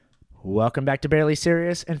Welcome back to Barely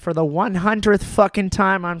Serious, and for the 100th fucking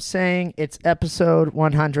time, I'm saying it's episode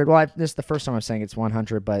 100. Well, this is the first time I'm saying it's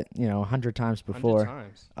 100, but 100 times before. 100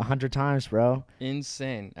 times. 100 times, bro.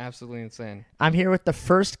 Insane. Absolutely insane. I'm here with the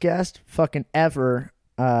first guest fucking ever,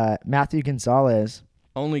 Matthew Gonzalez.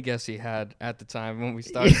 Only guess he had at the time when we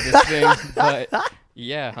started this thing, but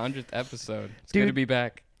yeah, 100th episode. It's good to be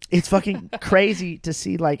back. It's fucking crazy to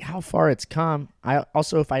see like how far it's come. I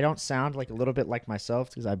also, if I don't sound like a little bit like myself,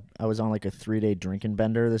 because I was on like a 3-day drinking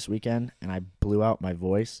bender this weekend and I blew out my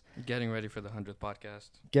voice. Getting ready for the 100th podcast.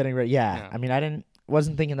 Getting ready, yeah. I mean,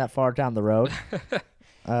 wasn't thinking that far down the road.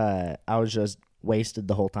 I was just wasted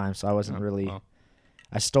the whole time, so I wasn't really. Oh.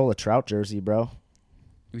 I stole a Trout jersey, bro.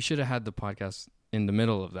 We should have had the podcast in the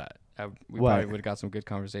middle of that. We probably would have got some good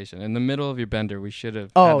conversation. In the middle of your bender, we should have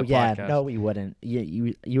had the podcast. No, we wouldn't.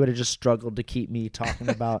 You would have just struggled to keep me talking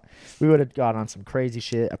about. We would have got on some crazy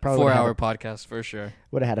shit. I probably 4-hour podcast for sure.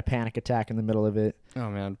 Would have had a panic attack in the middle of it. Oh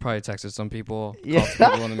man, probably texted some people, called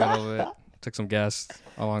some people in the middle of it, took some guests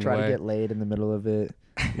along the way. Try to get laid in the middle of it.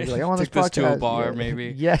 Like, I want this to a bar,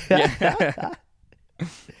 maybe. Yeah.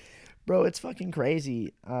 Bro, it's fucking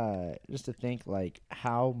crazy. Just to think like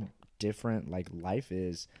how different like life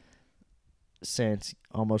is since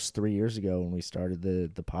almost 3 years ago when we started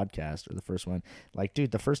the podcast, or the first one. Like,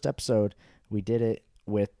 dude, the first episode we did it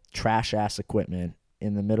with trash ass equipment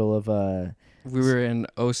in the middle of we were in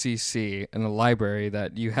OCC in a library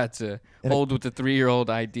that you had to hold with the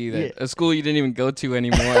 3-year-old ID, that a school you didn't even go to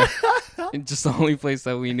anymore. Just the only place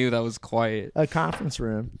that we knew that was quiet. A conference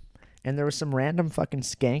room. And there was some random fucking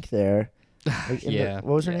skank there. Like, what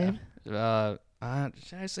was her name?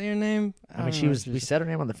 Should I say her name? I mean, we said her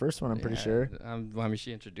name on the first one, I'm pretty sure. Well, I mean,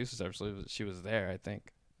 she introduced herself, so she was there, I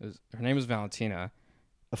think. Her name was Valentina.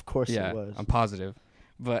 Of course it was. I'm positive.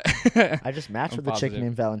 But I just matched with a chick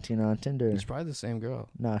named Valentina on Tinder. It's probably the same girl.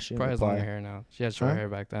 No, she probably has longer hair now. She had short hair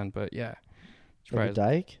back then, but yeah. Like a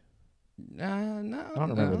dyke? No. I don't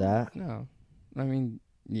remember that. No. I mean,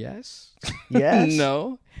 yes. Yes?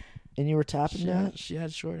 No. And you were tapping that? She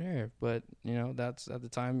had short hair, but, that's at the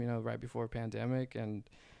time, right before pandemic, and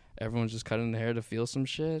everyone's just cutting the hair to feel some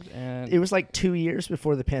shit. And it was like 2 years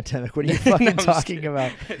before the pandemic. What are you fucking talking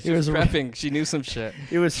about? She was prepping. She knew some shit.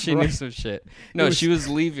 She knew some shit. No, she was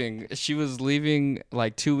leaving. She was leaving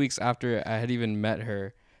like 2 weeks after I had even met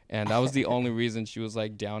her. And that was the only reason she was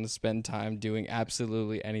like down to spend time doing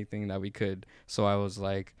absolutely anything that we could. So I was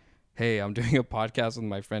like, hey, I'm doing a podcast with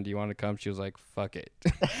my friend. Do you want to come? She was like, fuck it.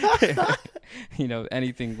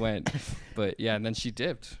 Anything went. But yeah, and then she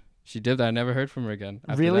dipped. I never heard from her again.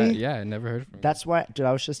 Really? That, yeah, I never heard from her. That's why, dude,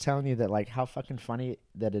 I was just telling you that, like, how fucking funny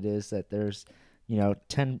that it is that there's,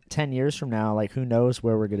 10 years from now, like, who knows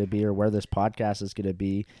where we're going to be or where this podcast is going to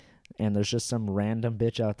be. And there's just some random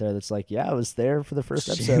bitch out there that's like, yeah, I was there for the first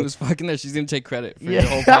episode. She was fucking there. She's going to take credit for your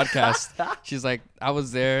whole podcast. She's like, I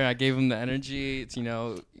was there. I gave them the energy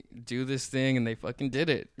to, do this thing. And they fucking did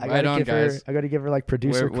it. Right on, guys. I got to give her, like,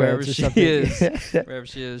 producer wherever credits she or something. is. Wherever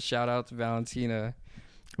she is. Shout out to Valentina.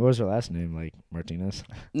 What was her last name? Like, Martinez?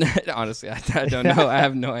 Honestly, I don't know. I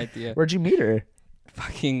have no idea. Where'd you meet her?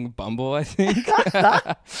 Fucking Bumble, I think.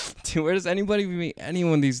 Dude, where does anybody meet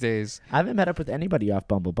anyone these days? I haven't met up with anybody off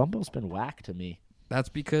Bumble. Bumble's been whack to me. That's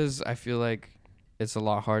because I feel like it's a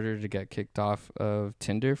lot harder to get kicked off of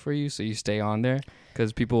Tinder for you, so you stay on there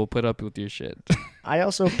because people will put up with your shit. I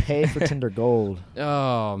also pay for Tinder Gold.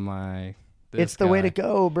 Oh, my. It's the way to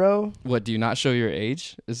go, bro. What, do you not show your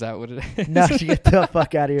age? Is that what it is? No, you get the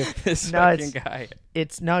fuck out of here. This fucking guy.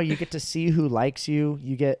 You get to see who likes you.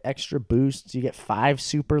 You get extra boosts. You get 5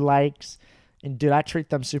 super likes. And, dude, I treat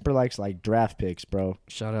them super likes like draft picks, bro.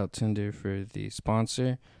 Shout out Tinder for the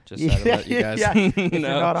sponsor. Just to let you guys know. If you're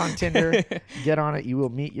not on Tinder, get on it. You will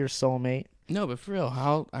meet your soulmate. No, but for real,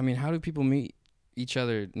 how do people meet each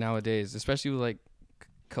other nowadays? Especially with, like,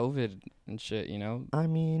 COVID and shit, I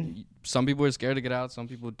mean, some people are scared to get out. Some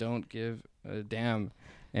people don't give a damn.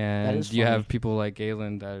 And you have people like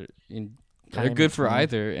Galen that they're good for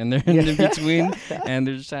either, and they're in between, and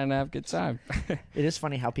they're just trying to have a good time. It is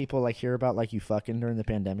funny how people like hear about like you fucking during the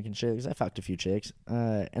pandemic and shit. Because I fucked a few chicks,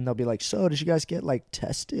 and they'll be like, "So, did you guys get like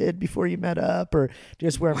tested before you met up, or do you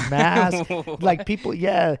guys wear masks?" Like people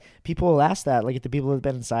will ask that. Like if the people have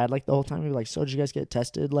been inside like the whole time, they're like, "So, did you guys get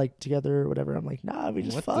tested like together or whatever?" I'm like, "Nah, we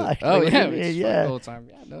just fucked." Oh like, yeah, we just fucked the whole time.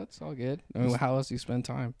 Yeah, no, it's all good. I mean, how else do you spend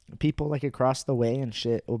time? People like across the way and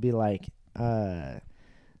shit will be like,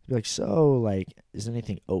 so, like, is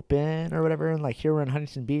anything open or whatever? And, like, here we're in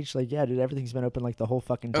Huntington Beach. Like, yeah, dude, everything's been open, like, the whole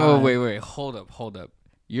fucking time. Oh, wait. Hold up.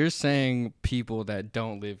 You're saying people that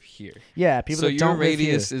don't live here. Yeah, people that don't live here. So your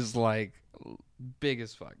radius is, like, big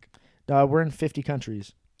as fuck. We're in 50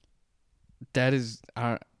 countries. That is,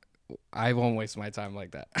 I won't waste my time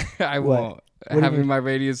like that. I What? won't. What Having my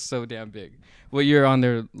radius so damn big. Well, you're on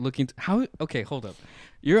there looking. How? Okay, hold up.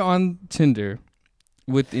 You're on Tinder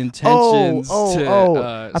with intentions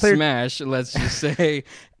to smash, let's just say.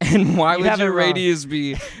 And why would your radius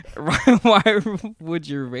be? Why would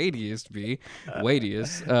your radius be?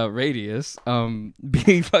 Radius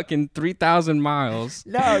be fucking 3,000 miles?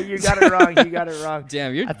 No, you got it wrong. You got it wrong.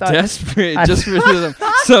 Damn, you're desperate just for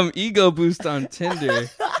some ego boost on Tinder.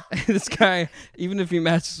 This guy, even if he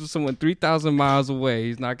matches with someone 3,000 miles away,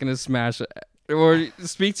 he's not gonna smash or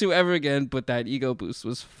speak to ever again. But that ego boost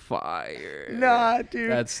was fire. Nah,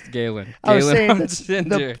 dude. That's Galen. I was saying on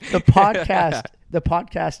Tinder. The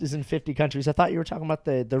podcast is in 50 countries. I thought you were talking about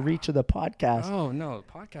the reach of the podcast. Oh no,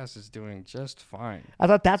 the podcast is doing just fine. I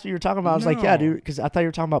thought that's what you were talking about. I was like, yeah, dude, because I thought you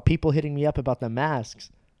were talking about people hitting me up about the masks.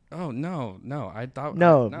 Oh no. I thought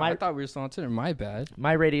I thought we were still on Tinder. My bad.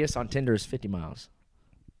 My radius on Tinder is 50 miles.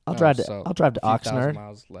 I'll drive to Oxnard.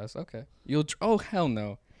 Miles less. Okay. Oh hell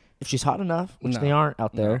no. If she's hot enough, which they aren't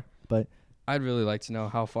out there, but I'd really like to know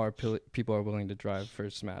how far people are willing to drive for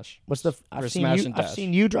Smash. I've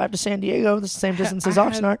seen you drive to San Diego, the same distance as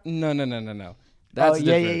Oxnard. No. That's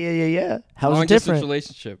different. Yeah. How's Long it different? Distance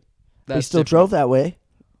relationship. They still drove that way.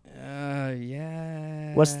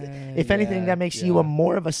 Yeah. If anything, that makes you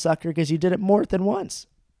more of a sucker because you did it more than once.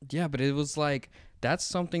 Yeah, but it was like that's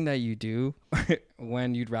something that you do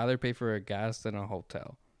when you'd rather pay for a gas than a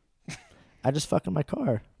hotel. I just fucked in my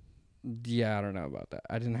car. Yeah, I don't know about that.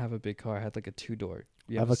 I didn't have a big car. I had like a 2-door.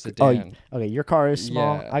 You have a sedan. Okay, your car is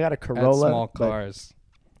small. Yeah, I got a Corolla. Small cars.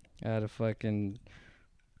 I had a fucking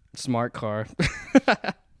smart car.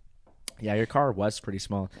 Yeah, your car was pretty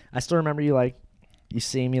small. I still remember you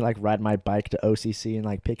seeing me ride my bike to OCC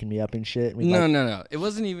and picking me up and shit. No. It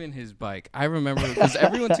wasn't even his bike. I remember because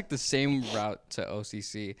everyone took the same route to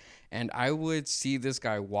OCC, and I would see this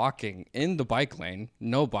guy walking in the bike lane,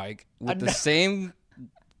 no bike, with the same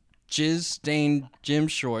jizz-stained gym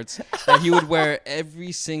shorts that he would wear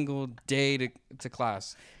every single day to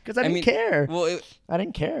class. Because I didn't care. Well, I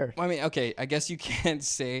didn't care. I mean, okay, I guess you can't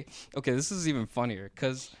say... Okay, this is even funnier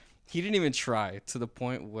because he didn't even try to the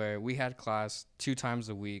point where we had class 2 times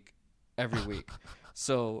a week, every week.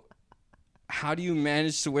 So how do you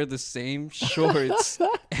manage to wear the same shorts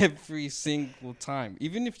every single time?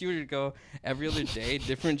 Even if you were to go every other day,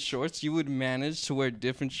 different shorts, you would manage to wear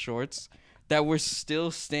different shorts that were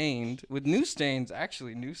still stained with new stains.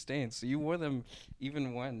 So you wore them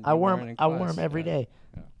even when I wore them every day.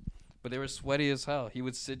 Yeah. But they were sweaty as hell. He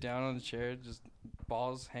would sit down on the chair, just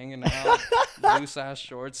balls hanging out, loose ass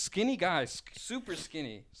shorts. Skinny guy, super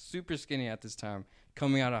skinny at this time.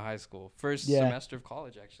 Coming out of high school, first semester of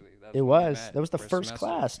college, actually. That was the first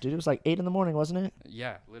class, dude. It was 8 a.m, wasn't it?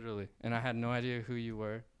 Yeah, literally. And I had no idea who you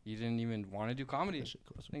were. You didn't even want to do comedy.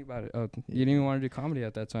 Think about it. Oh, you didn't even want to do comedy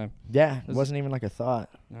at that time. Yeah, it wasn't even a thought.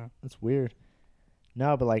 No, that's weird.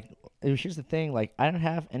 No, but here's the thing. I didn't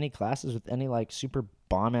have any classes with any super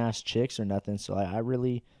bomb ass chicks or nothing. So I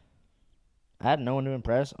had no one to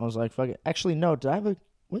impress. I was like, fuck it. Actually, no. Did I have a?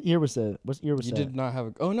 What year was that? You did not have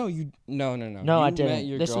a... Oh, no, you... No. No, I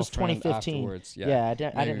didn't. This was 2015. Afterwards. Yeah, I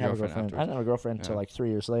didn't have a girlfriend. Afterwards. I didn't have a girlfriend until 3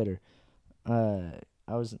 years later.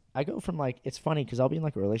 I go from it's funny because I'll be in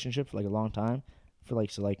a relationship for a long time, for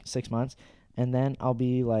 6 months, and then I'll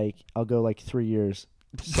go 3 years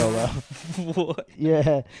solo. What?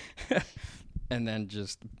 Yeah. And then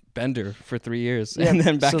just bender for 3 years, and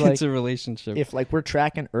then back into a relationship. If we're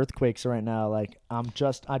tracking earthquakes right now, I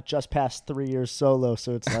just passed 3 years solo,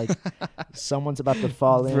 so it's someone's about to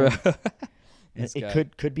fall in.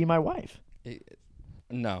 It could be my wife.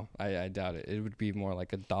 No, I doubt it. It would be more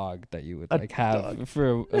like a dog that you would have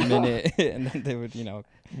for a minute, and then they would,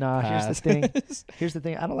 Nah, pass. Here's the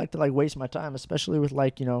thing. I don't like to waste my time, especially with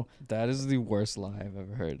That is the worst lie I've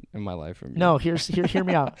ever heard in my life from you. No, hear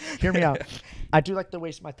me out. Hear me out. I do like to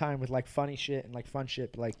waste my time with funny shit and fun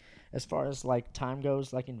shit. But, as far as time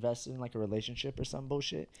goes, invested in a relationship or some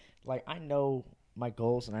bullshit. I know my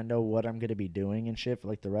goals and I know what I'm gonna be doing and shit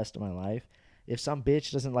for the rest of my life. If some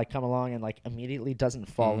bitch doesn't come along and immediately doesn't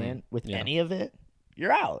fall in with any of it,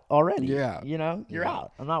 you're out already. You're out. You're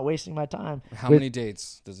out. I'm not wasting my time. How many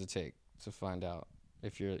dates does it take to find out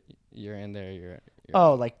if you're in there? You're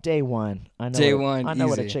day one. I know day one. I know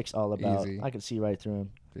what a chick's all about. Easy. I can see right through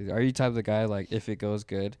him. Are you type of the guy if it goes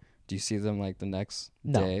good, do you see them the next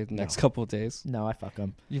day, next couple of days? No, I fuck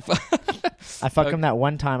them. You I fuck them that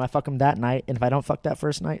one time. I fuck them that night. And if I don't fuck that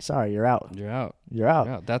first night, sorry, you're out. You're out. You're out.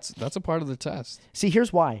 Yeah, that's a part of the test. See,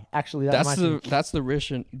 here's why. Actually, that's the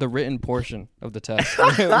written portion of the test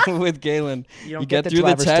with Galen. You get through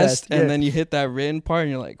the test and then you hit that written part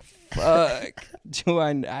and you're like, fuck, do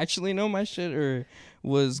I actually know my shit, or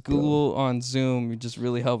was Google on Zoom just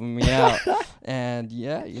really helping me out? And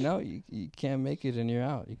yeah, you can't make it and you're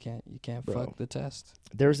out. You can't fuck the test.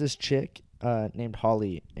 There's this chick named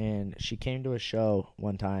Holly, and she came to a show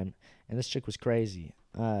one time, and this chick was crazy.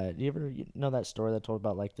 Do you ever know that story that told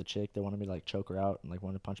about like the chick that wanted me to like choke her out and like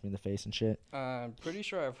wanted to punch me in the face and shit? I'm pretty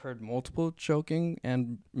sure I've heard multiple choking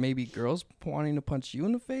and maybe girls wanting to punch you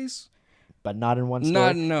in the face. But not in one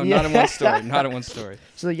story. Not in one story. Not in one story.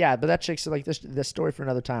 So yeah, but that chick's like this story for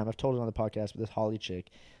another time. I've told it on the podcast, but this Holly chick,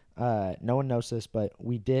 no one knows this, but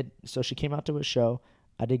we did. So she came out to a show.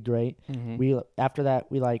 I did great. Mm-hmm. After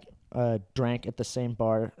that we like drank at the same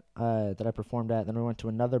bar that I performed at. Then we went to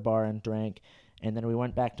another bar and drank. And then we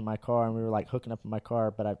went back to my car and we were like hooking up in my car,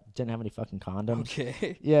 but I didn't have any fucking condoms.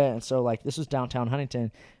 Okay. Yeah, and so like this was downtown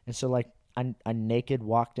Huntington, and so like I naked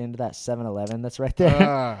walked into that 7-Eleven that's right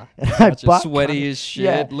there. I bought sweaty as shit.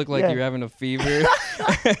 Yeah, looked like you were having a fever.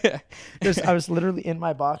 I was literally in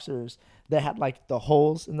my boxers that had like the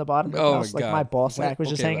holes in the bottom of the house. Like my ball sack was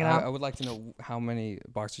just hanging out. I would like to know how many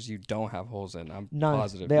boxers you don't have holes in. I'm None.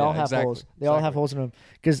 Positive. They all have holes. They all have holes in them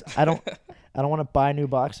because I don't want to buy new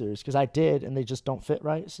boxers because I did and they just don't fit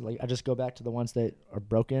right. So like I just go back to the ones that are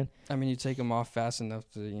broken. I mean, you take them off fast enough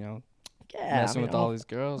to messing with all these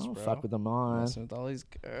girls, bro. Fuck with them on. Messing with all these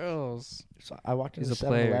girls. So I walked into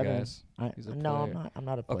 7-Eleven. He's a player, guys. No, I'm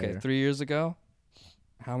not a player. Okay, 3 years ago,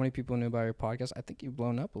 how many people knew about your podcast? I think you've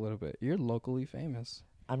blown up a little bit. You're locally famous.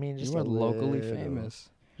 I mean, just you are locally famous.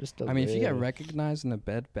 Just a I mean, if you get recognized in the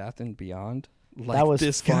Bed Bath & Beyond, like that was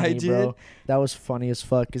this funny, guy did, bro. That was funny as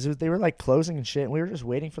fuck because they were like closing and shit, and we were just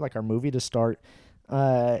waiting for like our movie to start.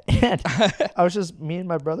 And me and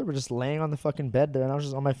my brother were just laying on the fucking bed there, and I was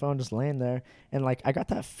just on my phone just laying there, and like I got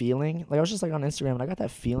that feeling, like I was just like on Instagram, and I got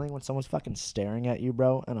that feeling when someone's fucking staring at you,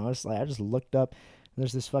 bro, and I just looked up, and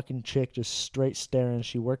there's this fucking chick just straight staring.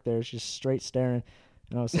 She worked there, she's just straight staring,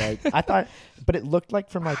 and I was like, I thought, but it looked like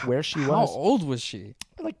from like where she was. How old was she?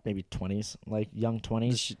 Like maybe 20s, like young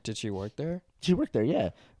 20s. Did she work there? She worked there,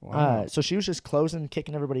 yeah. Wow. So she was just closing,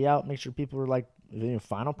 kicking everybody out, make sure people were like,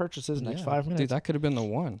 final purchases next 5 minutes. Dude, that could have been the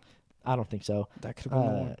one. I don't think so. That could have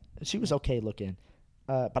been the one. She was okay looking,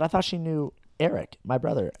 but I thought she knew Eric, my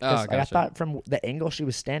brother. Oh, gotcha. I thought from the angle she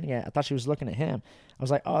was standing at, I thought she was looking at him. I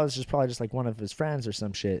was like, oh, this is probably just like one of his friends or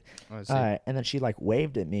some shit. I see. And then she like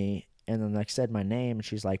waved at me and then like said my name, and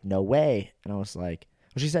she's like, no way. And I was like,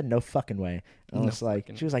 well, she said no fucking way. And I was like,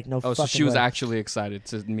 she was like, no fucking way. Oh, so she was actually excited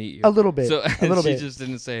to meet you. A little bit. So a little bit. She just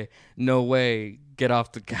didn't say, no way, get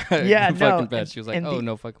off the fucking bed. She was like, oh,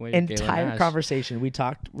 no fucking way. Entire conversation, we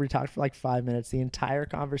talked for like 5 minutes. The entire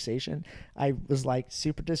conversation, I was like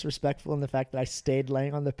super disrespectful in the fact that I stayed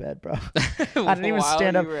laying on the bed, bro. I didn't even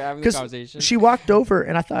stand up because she walked over,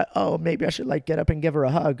 and I thought, oh, maybe I should like get up and give her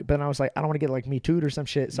a hug. But then I was like, I don't want to get like Me Too'd or some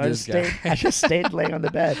shit. So I just stayed laying on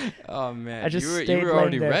the bed. Oh man, you were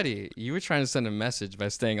already ready. You were trying to send a message by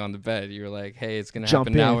staying on the bed. You were like, hey, it's gonna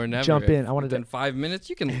happen now or never. Jump in. I wanted in 5 minutes.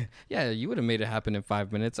 You can, you would have made it happen in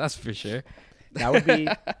 5 minutes. That's for sure. That would be,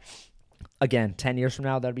 again, 10 years from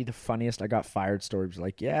now, that'd be the funniest I got fired story. It was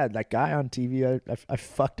like, yeah, that guy on TV, I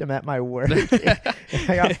fucked him at my work. I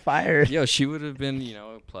got fired. Yo, she would have been,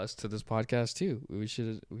 a plus to this podcast too. We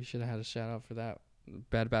should have had a shout out for that.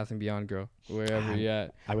 Bed Bath & Beyond girl, wherever you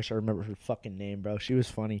at. I wish I remember her fucking name, bro. She was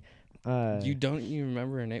funny. You don't even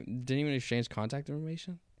remember her name? Didn't even exchange contact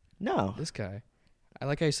information? No. This guy.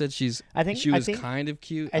 Like I said, she was kind of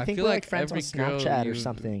cute. I think feel we're like friends on Snapchat or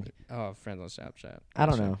something. Oh, friends on Snapchat.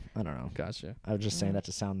 Gotcha. I don't know. Gotcha. I was just saying that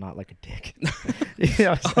to sound not like a dick.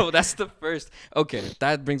 Oh, that's the first. Okay,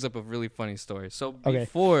 that brings up a really funny story. So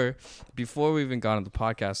before we even got on the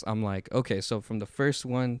podcast, I'm like, okay, so from the first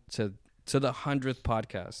one to the 100th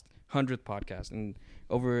podcast, and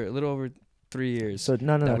over a little over 3 years. So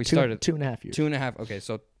no, we started 2.5 years. 2.5. Okay,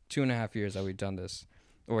 so 2.5 years that we've done this.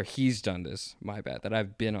 Or he's done this, my bad, that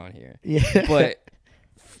I've been on here. Yeah. But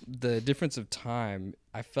the difference of time,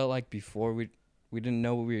 I felt like before we didn't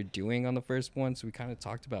know what we were doing on the first one, so we kind of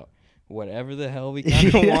talked about whatever the hell we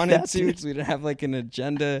kind of wanted to, because we didn't have like an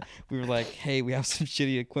agenda. We were like, hey, we have some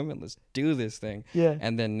shitty equipment, let's do this thing. Yeah.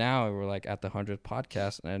 And then now we're like at the 100th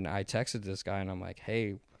podcast, and I texted this guy, and I'm like,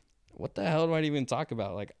 hey, what the hell do I even talk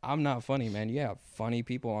about? Like, I'm not funny, man. You have funny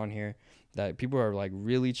people on here. that people are like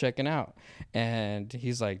really checking out. And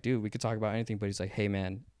he's like, dude, we could talk about anything, but he's like, hey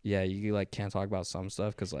man, yeah, you like can't talk about some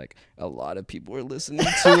stuff because like a lot of people are listening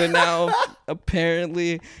to it now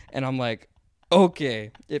apparently. And I'm like,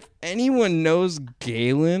 okay, if anyone knows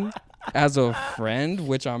Galen as a friend,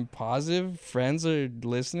 which I'm positive friends are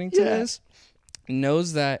listening to this,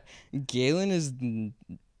 knows that Galen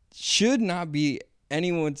should not be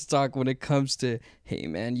anyone's talk when it comes to, hey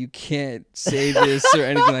man, you can't say this or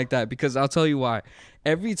anything like that, because I'll tell you why.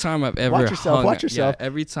 Every time I've ever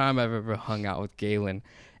every time I've ever hung out with Galen,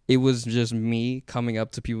 it was just me coming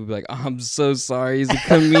up to people, be like, I'm so sorry, he's a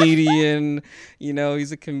comedian.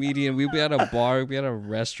 He's a comedian. We'd be at a bar, we'd be at a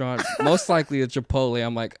restaurant, most likely a Chipotle.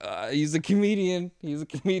 I'm like, he's a comedian. He's a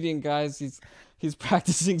comedian, guys. He's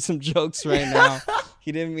practicing some jokes right now.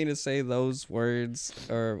 He didn't mean to say those words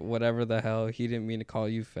or whatever the hell. He didn't mean to call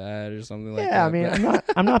you fat or something like that. Yeah, I mean,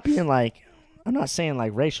 I'm not being like, I'm not saying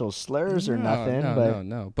like racial slurs or nothing.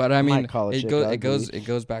 No. But I mean, it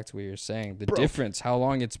goes back to what you're saying. The difference, how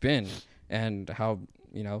long it's been, and how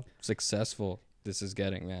successful this is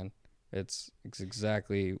getting, man. It's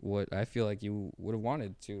exactly what I feel like you would have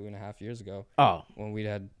wanted 2.5 years ago. Oh, when we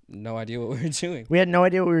had no idea what we were doing. We had no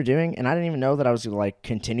idea what we were doing, and I didn't even know that I was gonna like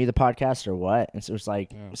continue the podcast or what. And so it was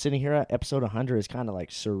like sitting here at episode 100 is kind of like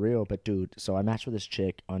surreal. But dude, so I matched with this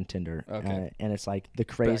chick on Tinder, and it's like the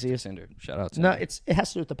craziest. Tinder. Shout out Tinder. No, it has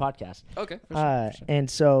to do with the podcast. Okay. For sure. And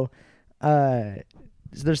so,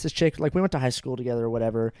 there's this chick, like we went to high school together or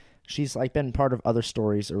whatever. She's like been part of other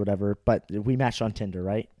stories or whatever, but we matched on Tinder,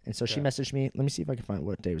 right? And so she messaged me. Let me see if I can find,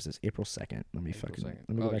 what day was this? April 2nd. Let me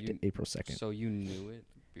go back to April 2nd. So you knew it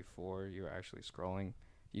before you were actually scrolling?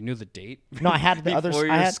 You knew the date? No, I had the other.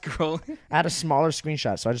 Scrolling? I had a smaller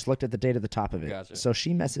screenshot, so I just looked at the date at the top of it. Gotcha. So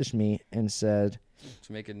she messaged me and said,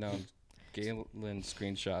 to make it known, Galen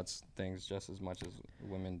screenshots things just as much as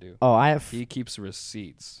women do. Oh, he keeps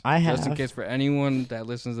receipts. Just in case for anyone that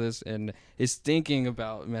listens to this and is thinking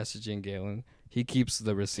about messaging Galen, he keeps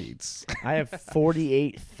the receipts. I have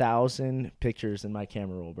 48,000 pictures in my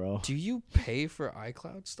camera roll, bro. Do you pay for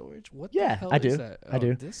iCloud storage? What the hell I do. Is that? I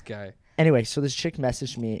do. This guy. Anyway, so this chick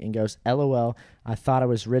messaged me and goes, LOL, I thought I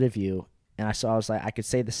was rid of you. And I was like, I could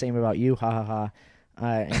say the same about you, ha ha ha.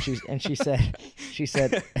 And she said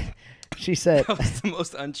that was the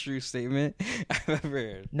most untrue statement I've ever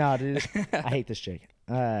heard. No, dude, I hate this chick.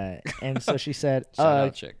 And so she said, shout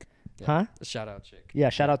out chick. Yeah. Huh? Shout out chick. Yeah,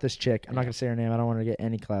 shout out this chick. I'm not going to say her name. I don't want her to get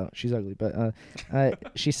any clout. She's ugly. But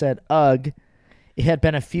she said, ugh, it had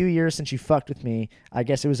been a few years since you fucked with me. I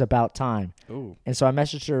guess it was about time. Ooh. And so I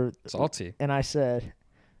messaged her. Salty. And I said,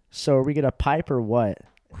 so are we going to pipe or what?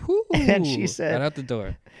 Ooh. And she said. Right out the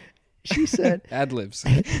door. She said, ad libs.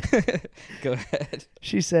 Go ahead.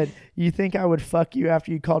 She said, you think I would fuck you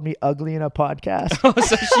after you called me ugly in a podcast? Oh,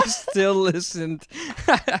 so she still listened.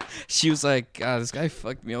 She was like, God, this guy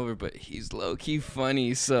fucked me over, but he's low-key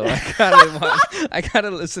funny, so I gotta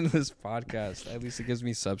listen to this podcast. At least it gives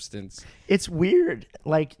me substance. It's weird.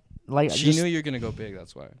 Like she knew you were gonna go big,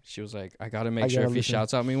 that's why. She was like, I gotta make sure if he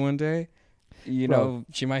shouts at me one day, know,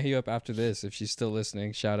 she might hit you up after this if she's still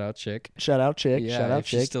listening. Shout out chick. Shout out chick. Yeah, shout out if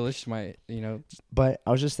chick. She's still, she might, But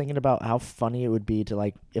I was just thinking about how funny it would be to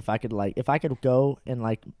like if I could go and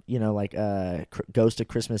like Ghost of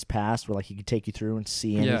Christmas Past, where like he could take you through and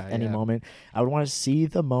see any moment. I would want to see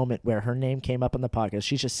the moment where her name came up on the podcast.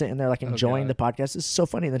 She's just sitting there like enjoying the podcast. It's so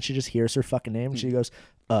funny. And then she just hears her fucking name and she goes,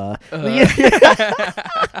 What?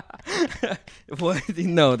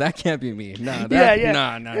 No, that can't be me. No,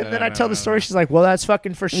 No. And then I tell the story. She's like, "Well, that's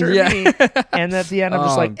fucking for sure me." And at the end, I'm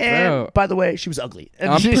just like, "And by the way, she was ugly." And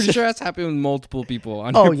I'm pretty sure that's happened with multiple people.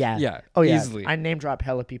 Yeah. Easily. I name drop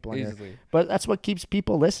hella people on easily. Here. But that's what keeps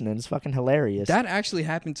people listening. It's fucking hilarious. That actually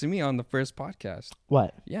happened to me on the first podcast.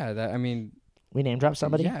 What? Yeah. We name dropped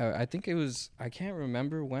somebody. Yeah, I think it was. I can't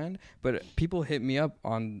remember when, but people hit me up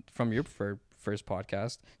from your first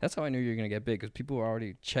podcast. That's how I knew you were gonna get big, because people were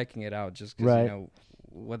already checking it out just because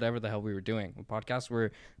whatever the hell we were doing. Podcasts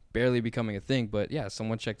were barely becoming a thing, but yeah,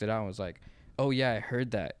 someone checked it out and was like, "Oh yeah, I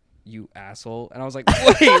heard that, you asshole," and I was like,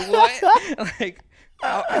 "Wait, what?" Like,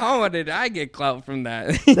 how did I get clout from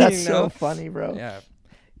that? That's so funny, bro.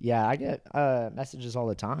 Yeah, I get messages all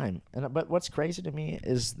the time, but what's crazy to me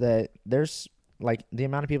is that there's like the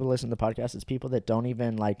amount of people that listen to the podcast is people that don't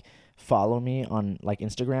even like follow me on like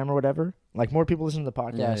Instagram or whatever. Like more people listen to the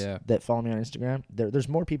podcast that follow me on Instagram. There's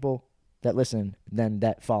more people that listen than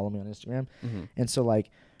that follow me on Instagram. Mm-hmm. And so like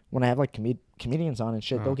when I have like comedians on and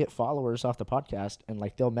shit, they'll get followers off the podcast and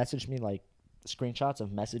like they'll message me like screenshots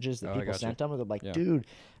of messages that people sent them. They're like, yeah. dude,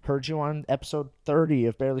 heard you on episode 30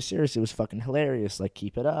 of Barely Serious. It was fucking hilarious. Like,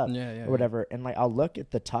 keep it up. Yeah. Or whatever. And like, I'll look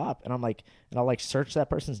at the top and I'm like, and I'll like search that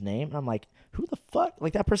person's name. And I'm like, who the fuck?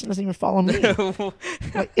 Like, that person doesn't even follow me.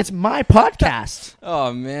 Like, it's my podcast.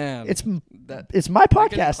 Oh, man. It's my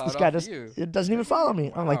podcast. This guy it doesn't even follow me.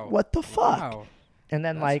 Wow. I'm like, what the fuck? Wow. And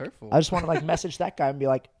then, that's like, hurtful. I just want to, like, message that guy and be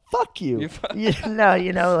like, fuck you.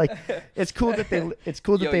 Like, it's cool that they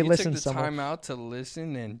listen. You took the time out to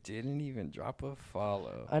listen and didn't even drop a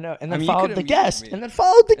follow. I know. And then followed the guest. And then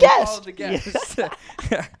followed the guest.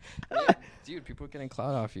 Yeah. Dude, people are getting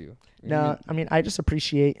clout off you. No, I mean, I just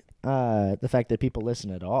appreciate the fact that people listen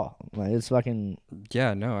at all. Like, it's fucking...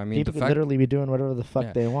 Yeah, no, I mean... People could literally be doing whatever the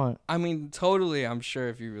fuck they want. I mean, totally, I'm sure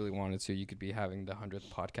if you really wanted to, you could be having the 100th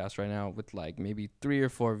podcast right now with, like, maybe 3 or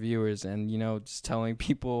 4 viewers and, you know, just telling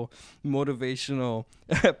people motivational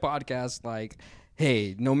podcasts like...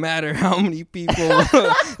 Hey, no matter how many people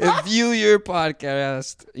view your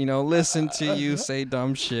podcast, you know, listen to you say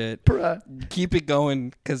dumb shit, keep it going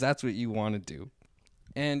because that's what you want to do.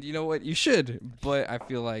 And you know what? You should. But I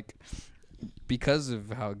feel like because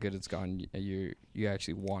of how good it's gone, you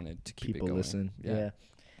actually wanted to keep people it going. Listen. Yeah.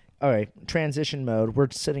 All right. Transition mode.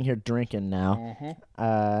 We're sitting here drinking now.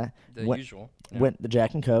 The usual. Went the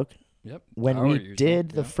Jack and Coke. Yep. When we did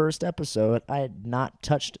the first episode, I had not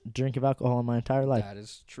touched a drink of alcohol in my entire life. That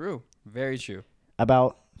is true. Very true.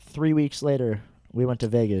 About 3 weeks later, we went to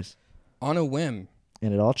Vegas. On a whim.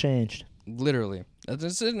 And it all changed. Literally.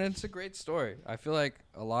 It's a great story. I feel like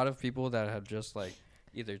a lot of people that have just like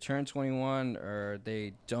either turned 21 or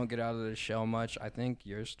they don't get out of the shell much, I think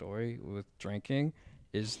your story with drinking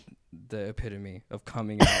is the epitome of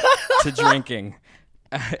coming out to drinking.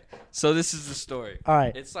 So this is the story. All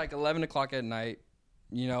right. It's like 11 o'clock at night.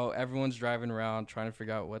 You know, everyone's driving around trying to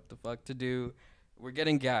figure out what the fuck to do. We're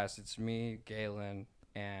getting gas. It's me, Galen,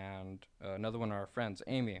 and another one of our friends,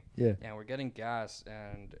 Amy. Yeah. And we're getting gas,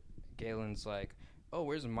 and Galen's like, oh,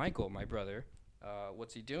 where's Michael, my brother?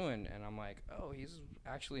 What's he doing? And I'm like, oh, he's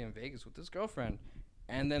actually in Vegas with his girlfriend.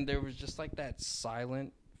 And then there was just like that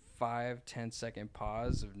silent 5-10 second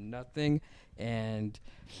pause of nothing. And...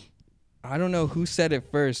 I don't know who said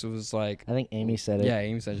it first. It was like... I think Amy said it. Yeah,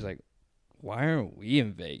 Amy said, she's like, why aren't we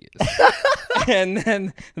in Vegas? And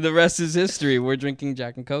then the rest is history. We're drinking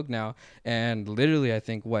Jack and Coke now. And literally, I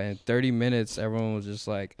think, in 30 minutes, everyone was just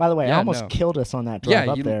like... By the way, I almost killed us on that drive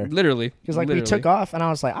up there. Literally. Because, like, we took off, and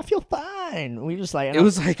I was like, I feel fine. We just, like... It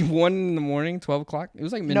was, like, 1 in the morning, 12 o'clock. It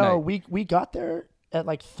was, like, midnight. No, we got there at,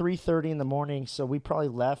 like, 3:30 in the morning, so we probably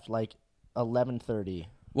left, like, 11:30.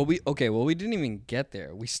 Well, we didn't even get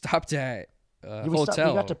there. We stopped at a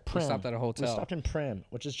hotel. We got to Prim. We stopped at a hotel. We stopped in Prim,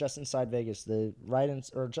 which is just inside Vegas,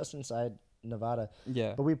 just inside Nevada.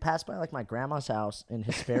 Yeah. But we passed by like my grandma's house in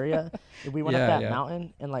Hesperia. We went up that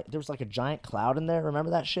mountain and like there was like a giant cloud in there. Remember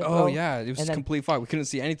that shit, bro? Oh yeah, it was complete fog. We couldn't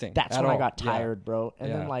see anything. That's when I got tired, bro.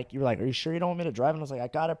 And then like you were like, "Are you sure you don't want me to drive?" And I was like, "I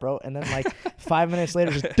got it, bro." And then like 5 minutes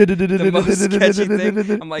later, just the most sketchy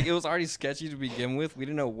thing. I'm like, it was already sketchy to begin with. We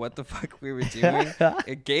didn't know what the fuck we were doing.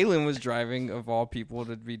 Galen was driving, of all people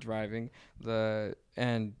to be driving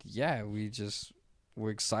we're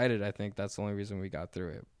excited. I think that's the only reason we got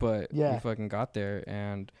through it. But we fucking got there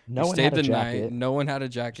and we stayed the night. No one had a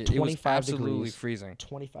jacket. It was absolutely freezing.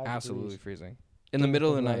 25 absolutely degrees. Freezing. In the middle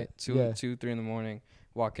of the night, 2, 3 in the morning,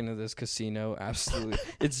 walk into this casino. Absolutely.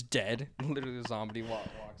 It's dead. Literally, the zombie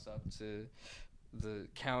walks up to the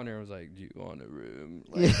counter and was like, "Do you want a room?"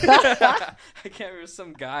 Like, I can't remember,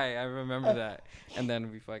 some guy. I remember that. And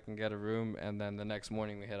then we fucking get a room, and then the next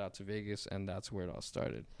morning we head out to Vegas, and that's where it all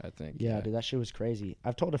started, I think. Yeah, dude, that shit was crazy.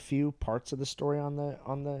 I've told a few parts of the story on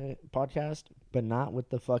the podcast, but not with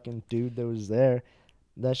the fucking dude that was there.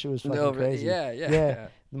 That shit was fucking crazy. Yeah.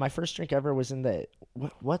 My first drink ever was in the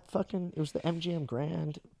what fucking? It was the MGM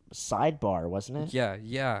Grand sidebar, wasn't it? Yeah.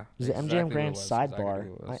 It was the MGM Grand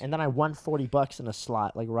sidebar, and then I won $40 in a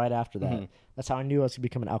slot like right after that. Mm-hmm. That's how I knew I was gonna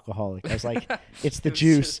become an alcoholic. I was like, "It's the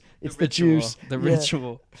juice. It's the juice. The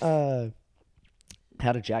ritual."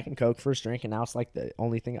 Had a Jack and Coke first drink, and now it's like the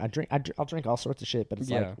only thing I drink. I'll drink all sorts of shit, but it's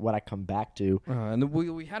like what I come back to. And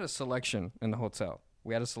we had a selection in the hotel.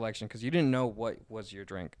 We had a selection because you didn't know what was your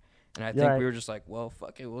drink. And I think we were just like, well,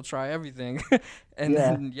 fuck it, we'll try everything.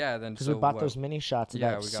 Then because we bought those mini shots at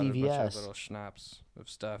that CVS. We got a bunch of little schnapps of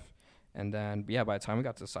stuff. And then, by the time we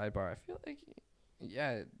got to the sidebar, I feel like,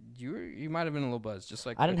 you might have been a little buzzed. Just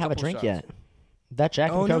like I didn't have a drink yet. That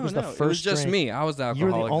Jack and Coke was the first drink. It was just me. I was the alcoholic.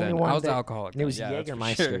 You were the only one. I was the alcoholic. It was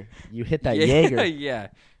Jägermeister. Sure. You hit that Jaeger. Yeah.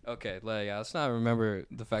 Okay, let's not remember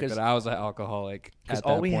the fact that I was an alcoholic. Because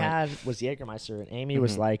all we had was Jägermeister, and Amy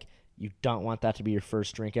was like, you don't want that to be your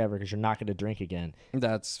first drink ever because you're not going to drink again.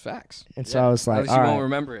 That's facts. And so I was like, at least you won't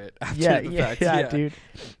remember it after the fact. Yeah, dude.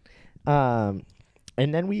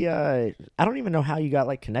 And then we, I don't even know how you got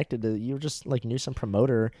like connected to. You were just like knew some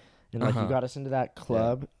promoter, and like you got us into that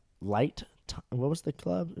club, Light. What was the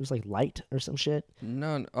club? It was like Light or some shit.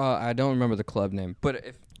 No, I don't remember the club name, but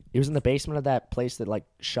if it was in the basement of that place that like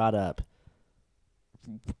shot up.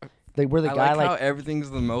 Where the I guy like how everything's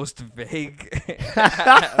the most vague.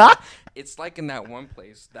 It's like in that one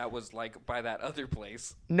place that was like by that other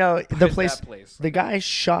place. No, the place. The guy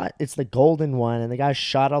shot. It's the golden one, and the guy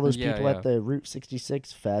shot all those people at the Route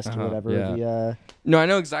 66 fest or whatever. Yeah. No, I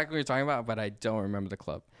know exactly what you're talking about, but I don't remember the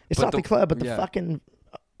club. It's not the club, but the fucking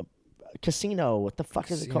casino. What the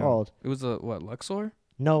fuck is it called? It was Luxor?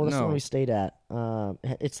 No, that's the one we stayed at.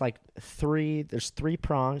 It's like there's 3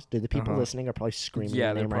 prongs. Dude, the people listening are probably screaming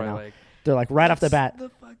their name right now. They're like right off the bat.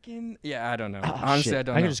 I don't know. Honestly, I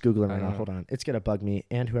don't know. I can just Google it right now. Hold on. It's going to bug me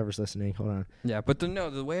and whoever's listening. Hold on. Yeah, but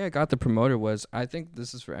the way I got the promoter was, I think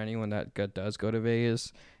this is for anyone that does go to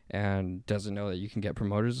Vegas and doesn't know that you can get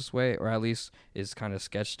promoters this way, or at least is kind of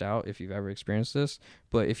sketched out if you've ever experienced this.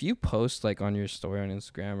 But if you post like on your story on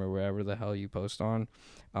Instagram or wherever the hell you post on,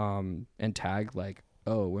 and tag like,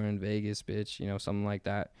 oh, we're in Vegas, bitch, something like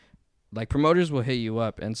that. Like, promoters will hit you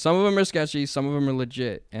up, and some of them are sketchy, some of them are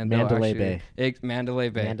legit. And Mandalay Bay. Mandalay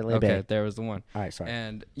Bay. Okay, there was the one. All right, sorry.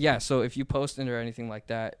 And, yeah, so if you post it or anything like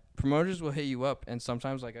that, promoters will hit you up, and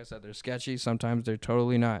sometimes, like I said, they're sketchy, sometimes they're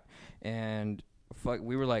totally not. And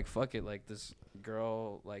we were like, fuck it, like, this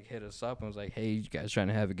girl, like, hit us up and was like, hey, you guys trying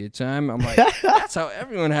to have a good time? I'm like, that's how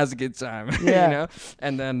everyone has a good time, yeah.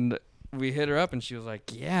 And then we hit her up, and she was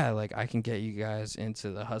like, yeah, like, I can get you guys into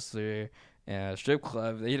the Hustler strip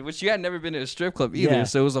club, which you had never been to a strip club either,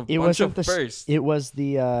 so it was a bunch of firsts. It was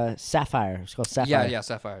the Sapphire. It was called Sapphire. Yeah,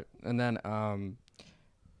 Sapphire. And then,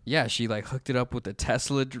 she like hooked it up with a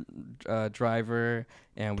Tesla driver,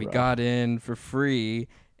 and we got in for free.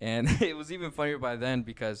 And it was even funnier by then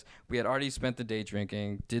because we had already spent the day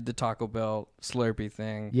drinking, did the Taco Bell Slurpee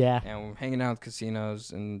thing, and we're hanging out with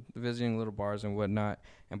casinos and visiting little bars and whatnot.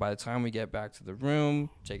 And by the time we get back to the room,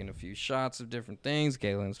 taking a few shots of different things,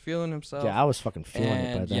 Galen's feeling himself. Yeah, I was fucking feeling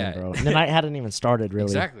it by then, bro. And the night hadn't even started,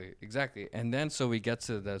 really. Exactly. And then so we get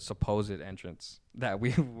to the supposed entrance that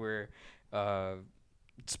we were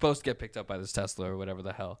supposed to get picked up by this Tesla or whatever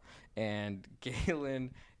the hell. And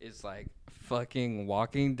Galen is like fucking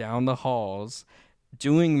walking down the halls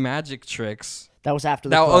doing magic tricks. That was after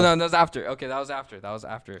the club. Oh, no, that was after. Okay, that was after.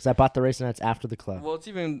 Because I bought the race nights after the club. Well, that's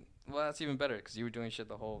even better because you were doing shit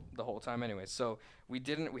the whole time anyway. So we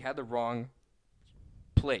had the wrong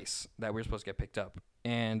place that we were supposed to get picked up.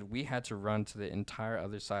 And we had to run to the entire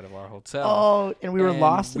other side of our hotel. Oh, and we were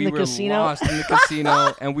lost in the casino? We were lost in the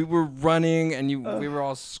casino, and we were running, and we were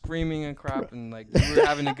all screaming and crap, and like we were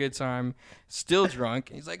having a good time, still drunk.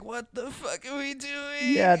 And he's like, what the fuck are we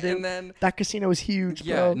doing? Yeah, dude. And then that casino was huge,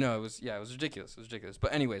 yeah, bro. No, it was ridiculous. It was ridiculous.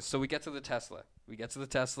 But anyways, so we get to the Tesla.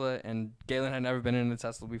 And Galen had never been in a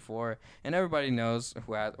Tesla before. And everybody knows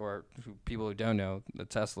people who don't know the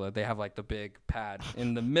Tesla, they have like the big pad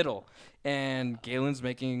in the middle. And Galen's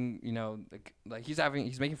making, like he's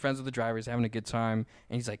making friends with the driver. He's having a good time.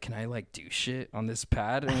 And he's like, can I like do shit on this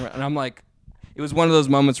pad? And I'm like, it was one of those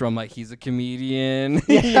moments where I'm like, he's a comedian.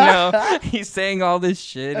 He's saying all this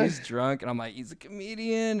shit. He's drunk. And I'm like, he's a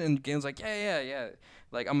comedian. And Galen's like, yeah.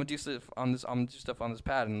 Like, I'm gonna do stuff on this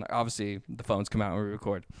pad. And obviously the phones come out and we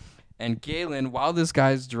record. And Galen, while this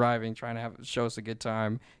guy's driving, trying to show us a good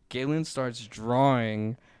time, Galen starts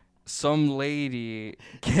drawing some lady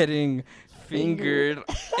getting fingered.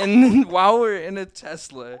 And then while we're in a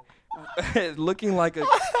Tesla, looking like a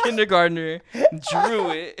kindergartner,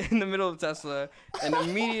 drew it in the middle of Tesla, and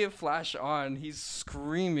immediate flash on, he's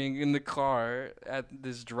screaming in the car at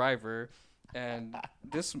this driver. And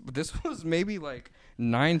this was maybe like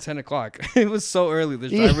 9-10 o'clock. It was so early. The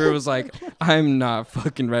driver was like, I'm not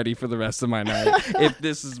fucking ready for the rest of my night if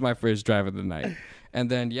this is my first drive of the night. And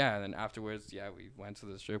then afterwards, we went to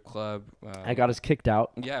the strip club. I got us kicked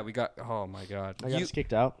out. Yeah, we got. Oh my god, I got us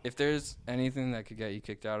kicked out. If there's anything that could get you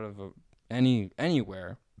kicked out of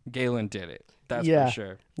anywhere, Galen did it. That's for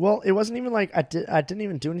sure. Well, it wasn't even like I didn't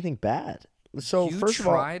even do anything bad. So first of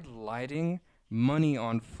all, tried lighting money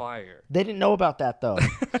on fire. They didn't know about that though.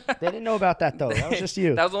 That was just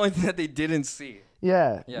you. That was the only thing that they didn't see.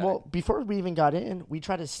 Yeah. Well, before we even got in, we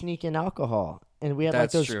tried to sneak in alcohol. And we had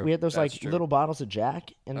those little bottles of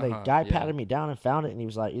Jack, and the guy patted me down and found it, and he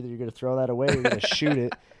was like, either you're gonna throw that away or you're gonna shoot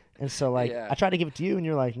it. And so I tried to give it to you, and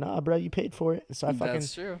you're like, nah, bro, you paid for it. And so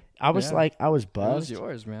that's true. I was like, I was buzzed. It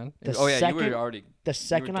was yours, man. You were already. The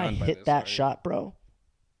second I hit that shot, bro,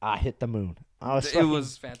 I hit the moon. It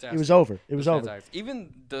was fantastic. It was over. It was over. Fantastic.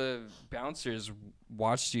 Even the bouncers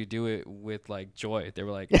watched you do it with like joy. They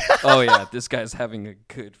were like, "Oh yeah, this guy's having a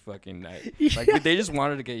good fucking night." Like they just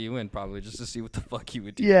wanted to get you in, probably just to see what the fuck you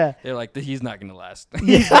would do. Yeah. They're like, "He's not gonna last.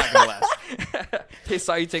 He's not gonna last." They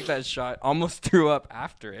saw you take that shot, almost threw up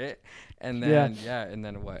after it, and then and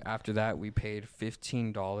then what? After that, we paid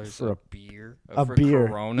 $15 for a beer, for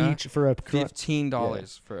Corona, each for a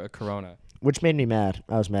 $15 for a Corona. Which made me mad.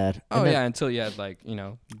 I was mad. Oh yeah, until you had like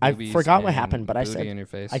I forgot what happened, but I said in your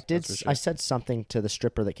face. I said something to the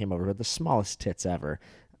stripper that came over with the smallest tits ever.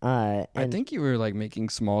 And I think you were like making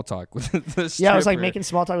small talk with the stripper. Yeah, I was like making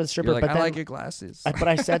small talk with the stripper. You're like, but I then, like your glasses. But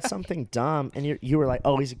I said something dumb, and you were like,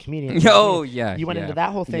 "Oh, he's a comedian." Oh yeah. You went into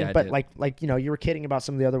that whole thing, yeah, but like you were kidding about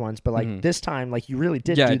some of the other ones, but like this time, like you really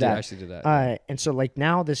did do that. I did actually do that. And so like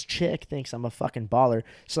now this chick thinks I'm a fucking baller.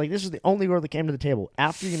 So like this was the only girl that came to the table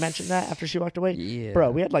after you mentioned that. After she walked away, bro,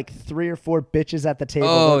 we had like 3 or 4 bitches at the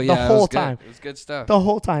table. The whole time. It was good stuff. The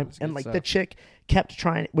whole time, and like the chick kept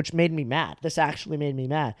trying, which made me mad. This actually made me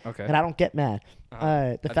mad. Okay. And I don't get mad. The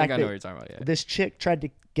fact I know that what you're talking about, yeah. This chick tried to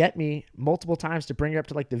get me multiple times to bring her up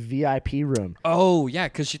to like the VIP room. Oh yeah,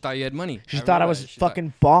 because she thought you had money. She thought I was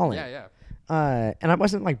fucking balling. Yeah. And I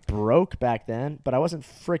wasn't like broke back then, but I wasn't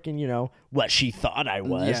freaking, what she thought I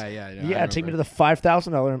was. Yeah. Take me to the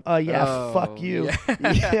 $5,000 room. Fuck you.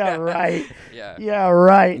 Yeah, yeah, right. Yeah,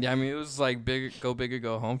 right. Yeah, I mean it was like go big or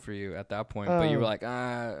go home for you at that point, but you were like,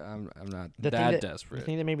 I'm not that desperate. The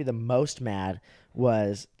thing that made me the most mad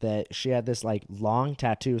was that she had this like long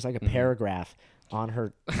tattoo. It was like a paragraph on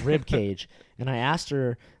her rib cage, and I asked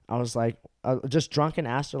her. I was like, just drunk and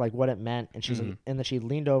asked her like what it meant, and she's like, and then she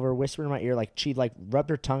leaned over, whispered in my ear, like she like rubbed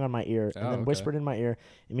her tongue on my ear, and then whispered in my ear,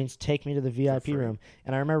 "It means take me to the VIP room."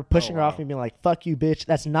 And I remember pushing her off and being like, "Fuck you, bitch!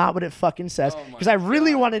 That's not what it fucking says." Because I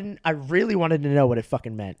really wanted to know what it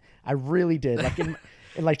fucking meant. I really did. Like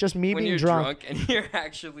and like just me when being you're drunk and you're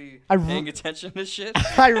actually paying attention to shit.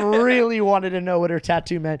 I really wanted to know what her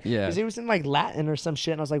tattoo meant. Yeah, because it was in like Latin or some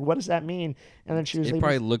shit, and I was like, "What does that mean?" And then she was. It like,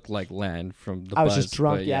 probably looked like Latin from the. I was just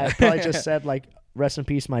drunk. Yeah, it probably just said like "Rest in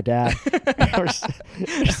peace, my dad," or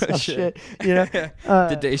some shit.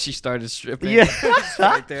 The day she started stripping. Yeah,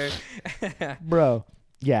 right there, bro.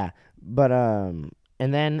 Yeah, but and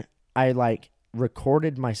then I like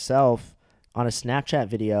recorded myself on a Snapchat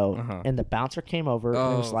video, and the bouncer came over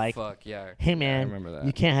and it was like, fuck, yeah. "Hey man, I remember that.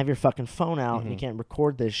 You can't have your fucking phone out and you can't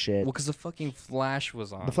record this shit." Well, because the fucking flash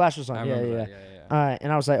was on. The flash was on, yeah.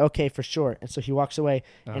 And I was like, "Okay, for sure." And so he walks away,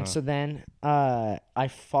 and so then I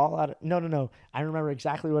fall out. No. I remember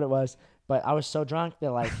exactly what it was, but I was so drunk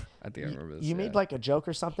that like I think I remember this. You made like a joke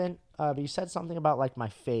or something, but you said something about like my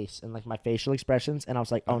face and like my facial expressions, and I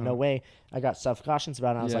was like, "Oh no way!" I got self-conscious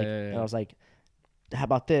about it. And I was like, how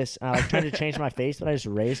about this? And I like tried to change my face, but I just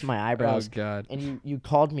raised my eyebrows. Oh God! And you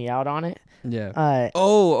called me out on it. Yeah.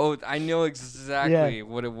 I know exactly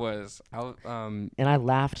what it was. And I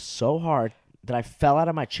laughed so hard that I fell out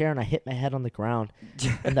of my chair and I hit my head on the ground.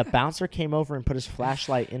 And the bouncer came over and put his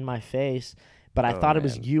flashlight in my face. But I thought it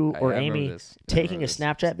was you or Amy taking a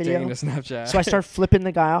Snapchat video. Taking a Snapchat. So I started flipping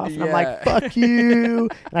the guy off, and I'm like, "Fuck you!"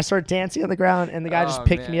 And I started dancing on the ground, and the guy just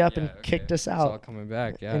picked me up and kicked us out. It's all coming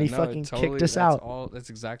back, yeah. And he fucking kicked us out. That's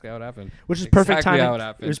exactly how it happened. Which is perfect timing.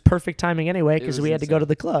 It was perfect timing anyway, because we had to go to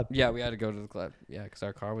the club. Yeah, we had to go to the club. Yeah, because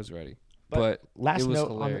our car was ready. But last it was note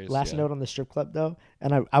hilarious. Last note on the strip club though,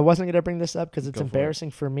 and I wasn't gonna bring this up because it's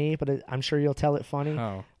embarrassing for me, but I'm sure you'll tell it funny.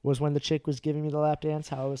 How? Was when the chick was giving me the lap dance,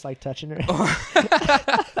 how I was like touching her.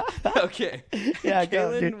 Okay. Yeah,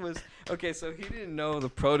 Galen was okay. So he didn't know the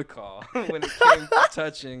protocol when it came to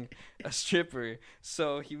touching a stripper.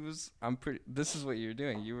 So he was. This is what you were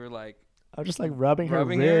doing. You were like. I was just like rubbing her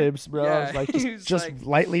ribs, bro. Yeah. I was like just like,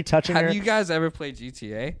 lightly touching her. Have you guys ever played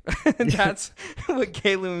GTA? That's what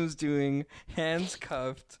Galen was doing, hands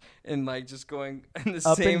cuffed and like just going in the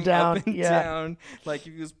up same and down, up and yeah. down, like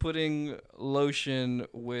he was putting lotion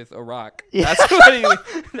with a rock. Yeah.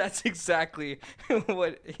 That's exactly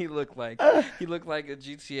what he looked like. He looked like a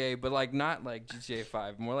GTA, but like not like GTA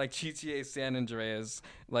 5, more like GTA San Andreas,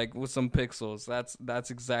 like with some pixels.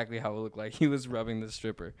 That's exactly how it looked like. He was rubbing the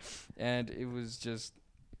stripper, and it was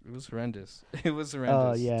horrendous. It was horrendous.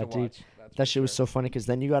 Oh yeah, dude, that shit was so funny because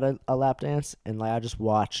then you got a lap dance, and like I just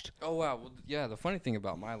watched. Oh wow, well, yeah. The funny thing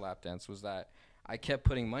about my lap dance was that I kept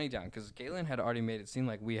putting money down because Galen had already made it seem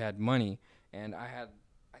like we had money, and I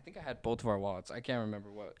think I had both of our wallets. I can't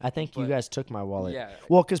remember what. I think you guys took my wallet. Yeah.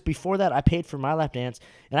 Well, because before that, I paid for my lap dance,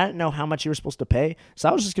 and I didn't know how much you were supposed to pay, so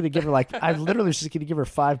I was just gonna give her I literally was just gonna give her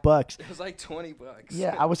 $5. It was like $20.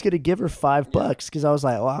 Yeah, I was gonna give her $5 because I was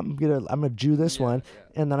like, well, I'm gonna do this one,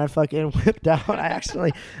 and then I fucking whipped out. I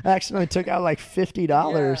accidentally took out like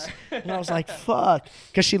 $50, and I was like, fuck,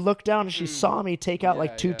 because she looked down and she saw me take out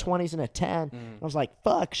like two 20s and a 10. I was like,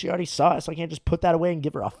 fuck, she already saw it, so I can't just put that away and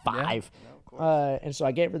give her a 5. And so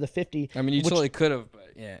I gave her the 50. I mean, you totally could have,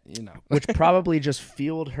 but yeah, which probably just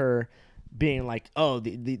fueled her being like, oh,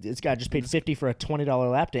 this guy just paid $50 for a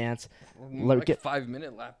 $20 lap dance. Like a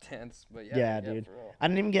 5-minute lap dance, but yeah, dude. I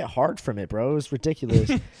didn't even get hard from it, bro. It was ridiculous.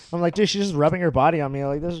 I'm like, dude, she's just rubbing her body on me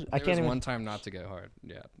like this. I can't even. One time not to get hard.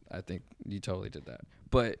 Yeah, I think you totally did that.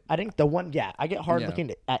 But I think I get hard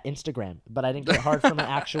looking at Instagram, but I didn't get hard from an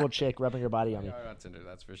actual chick rubbing her body on me. On Tinder,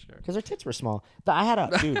 that's for sure. Because her tits were small. I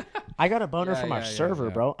got a boner from our server,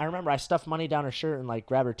 bro. I remember I stuffed money down her shirt and like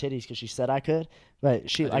grabbed her titties because she said I could.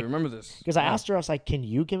 But she I remember this because I asked her, I was like, "Can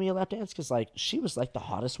you give me a lap dance?" Because like she was like the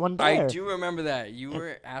hottest one there. I do remember that you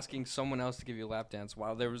were asking someone else to give you a lap dance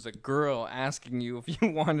while there was a girl asking you if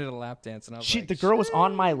you wanted a lap dance, and I was the girl was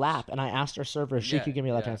on my lap, and I asked our server if she could give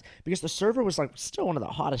me a lap dance because the server was like still one of the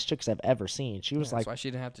hottest chicks I've ever seen. She was like, that's why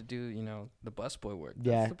she didn't have to do the busboy work.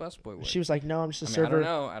 That's the busboy work. She was like, "No, I'm just a server."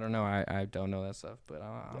 I don't know. I don't know that stuff, but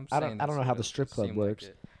I don't know how the strip club works.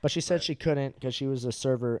 But she said she couldn't because she was a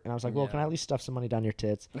server, and I was like, "Well, can I at least stuff some money down your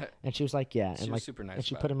tits?" And she was like, "Yeah," and like, super nice, and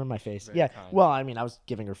she put them in my face. Very kind. Well, I mean, I was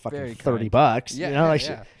giving her fucking $30. Yeah, you know, like,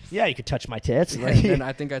 you could touch my tits. And then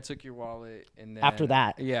I think I took your wallet, and then after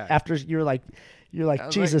that, after you're like,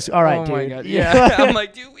 Jesus, like, all right, dude. My God. Yeah, I'm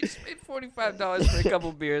like, dude, we just paid $45 for a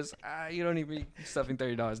couple beers. You don't need me stuffing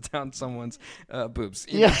 $30 down someone's boobs.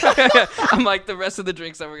 I'm like, the rest of the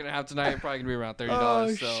drinks that we're gonna have tonight are probably gonna be around $30.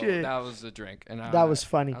 Oh, so shit. That was the drink, and that was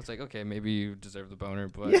funny. I was like, okay, maybe you deserve the boner,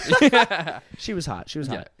 but she was hot. She was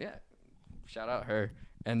hot. Yeah. Shout out her.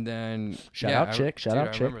 And then shout out chick. I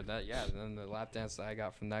remember that. Yeah. And then the lap dance that I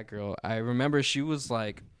got from that girl, I remember she was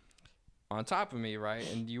like on top of me, right?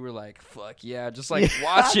 And you were like, "Fuck yeah!" Just like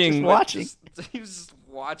watching, he was just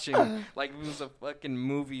watching like it was a fucking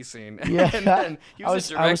movie scene. Yeah. And then he was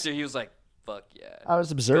a director. He was like, "Fuck yeah!" I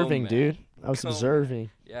was observing, dude. I was observing.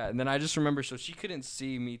 Yeah. And then I just remember, so she couldn't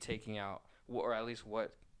see me taking out, or at least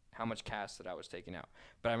how much cash that I was taking out.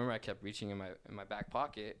 But I remember I kept reaching in my back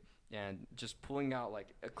pocket and just pulling out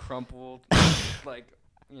like a crumpled like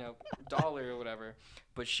dollar or whatever.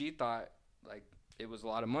 But she thought like it was a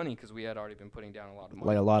lot of money because we had already been putting down a lot of money.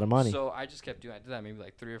 Like a lot of money. So I just kept doing. I did that maybe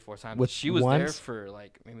like 3 or 4 times. She was there for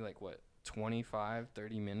like maybe like what 25,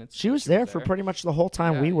 30 minutes. She was there for pretty much the whole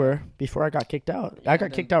time we were before I got kicked out. I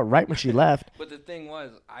got kicked out right when she left. But the thing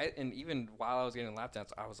was, and even while I was getting a lap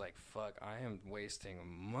dance, I was like, fuck, I am wasting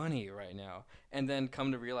money right now. And then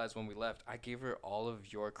come to realize when we left, I gave her all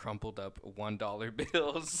of your crumpled up $1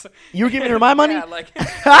 bills. You were giving her my money? Yeah, like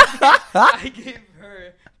I gave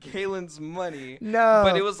her Kaylin's money. No.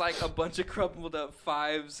 But it was like a bunch of crumpled up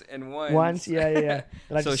 5s and 1s. Ones, yeah.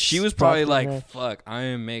 So she was probably like, fuck, I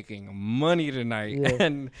am making money tonight. Yeah.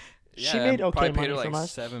 And she made okay money paid her from like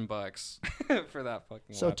us. $7 for that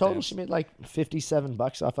fucking. So total, dance. She made like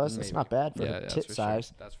 $57 off us. Maybe. That's not bad for her tit size.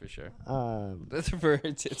 Sure. That's for sure. That's for her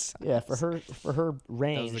tit size. Yeah, for her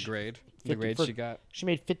range. That was the grade. The grade she got. She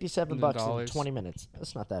made $57 in 20 minutes.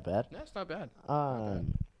 That's not that bad. That's not bad.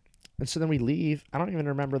 And so then we leave. I don't even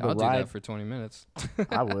remember the ride. I'll do that for 20 minutes.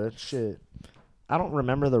 I would. Shit. I don't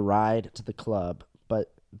remember the ride to the club,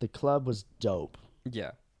 but the club was dope.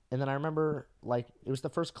 Yeah. And then I remember, like, it was the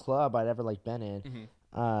first club I'd ever, like, been in.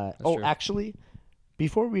 Mm-hmm. Actually,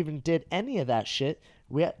 before we even did any of that shit,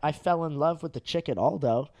 I fell in love with the chick at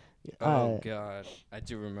Aldo. Oh, God. I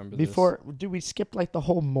do remember this. Dude, we skipped, like, the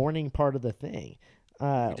whole morning part of the thing.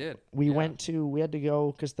 We did. We had to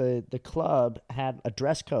go because the club had a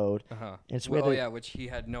dress code. And so which he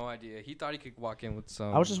had no idea. He thought he could walk in with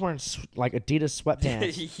some. I was just wearing like Adidas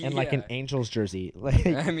sweatpants and like an Angels jersey. Like,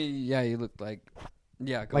 I mean, yeah, you looked like.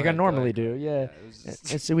 Yeah, like I normally do, yeah.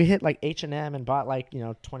 And so we hit like H&M and bought like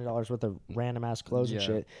 $20 worth of random ass clothes and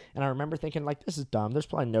shit. And I remember thinking like, this is dumb. There's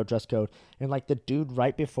probably no dress code. And like the dude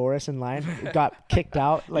right before us in line got kicked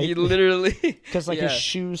out. Like he literally because like his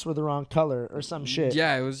shoes were the wrong color or some shit.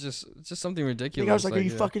 Yeah, it was just something ridiculous. I was like, are you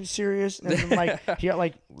fucking serious? And then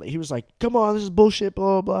like he was like, come on, this is bullshit,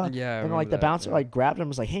 blah blah blah. Yeah, and like the bouncer like grabbed him and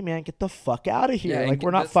was like, hey man, get the fuck out of here. Like we're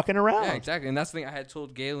not fucking around. Yeah, exactly. And that's the thing I had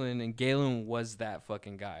told Galen, and Galen was that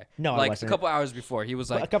fucking guy. No, like I wasn't. A couple hours before, he was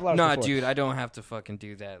like, a couple hours "Nah, before. dude, I don't have to fucking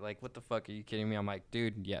do that. Like, what the fuck are you kidding me?" I'm like,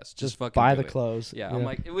 "Dude, yes, just fucking buy do the it." clothes. Yeah, I'm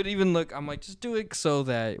like, it would even look. I'm like, just do it so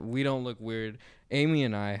that we don't look weird. Amy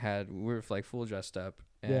and I we're like full dressed up.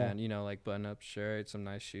 And, you know, like button-up shirt, some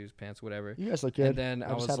nice shoes, pants, whatever. You guys look good. And then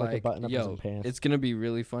I was had, like, a button up and yo, some pants. it's going to be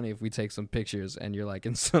really funny if we take some pictures and you're like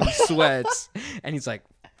in some sweats. And he's like,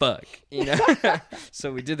 fuck, you know?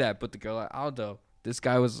 So we did that. But the girl at Aldo, this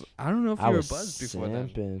guy was, I don't know if you were buzzed before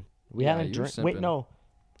then. We hadn't drank. Wait, no.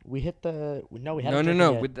 We hit the we hadn't.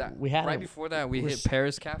 No. With that, we had right before that, we hit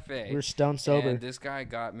Paris Cafe. We were stone sober. And this guy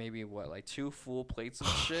got maybe like 2 full plates of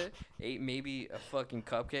shit, ate maybe a fucking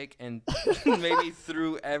cupcake, and maybe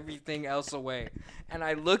threw everything else away. And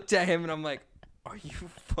I looked at him and I'm like, "Are you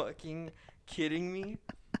fucking kidding me?"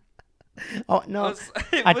 Oh no!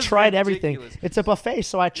 I tried ridiculous. everything. It's a buffet,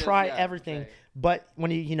 so I try everything. Buffet. But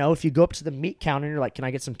when if you go up to the meat counter and you're like, "Can I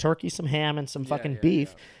get some turkey, some ham, and some fucking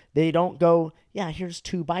beef?" Yeah. They don't go, "Yeah, here's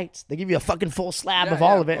 2 bites." They give you a fucking full slab of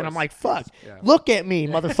all of it, and I'm like, "Fuck, look at me,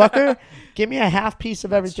 motherfucker! Give me a half piece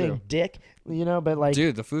of everything, dick." You know, but like,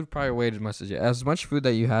 dude, the food probably weighed as much as you. As much food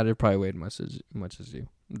that you had, it probably weighed much as you.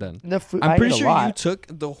 Then the food, I'm pretty sure you took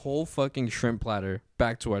the whole fucking shrimp platter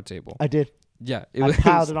back to our table. I did. Yeah, I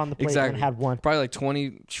piled it on the plate and had one. Probably like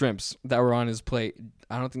 20 shrimps that were on his plate.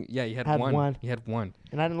 I don't think. Yeah, you had one. He had one,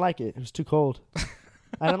 and I didn't like it. It was too cold.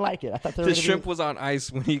 I didn't like it. I thought the shrimp was on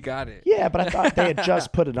ice when he got it. Yeah, but I thought they had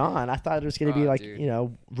just put it on. I thought it was going to be like,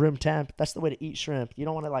 room temp. That's the way to eat shrimp. You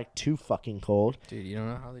don't want it like too fucking cold. Dude, you don't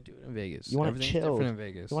know how they do it in Vegas. You want it chilled. Different in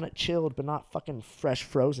Vegas. You want it chilled, but not fucking fresh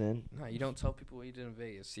frozen. No, you don't tell people what you did in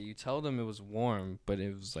Vegas. See, you tell them it was warm, but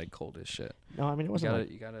it was like cold as shit. No, I mean it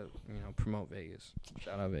wasn't. You gotta promote Vegas.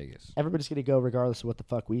 Shout out Vegas. Everybody's gonna go regardless of what the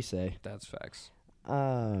fuck we say. That's facts.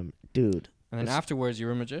 Dude. And then afterwards, you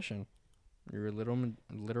were a magician. You're a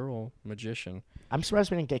literal magician. I'm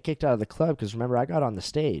surprised we didn't get kicked out of the club because remember I got on the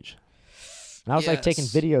stage. And I was like taking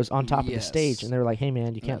videos on top of the stage, and they were like, "Hey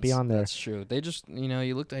man, you can't be on there." That's true. They just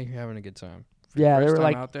you looked like you're having a good time. Yeah, they were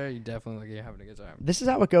like out there. You definitely you're having a good time. This is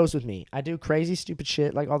how it goes with me. I do crazy, stupid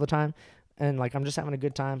shit like all the time, and like I'm just having a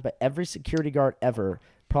good time. But every security guard ever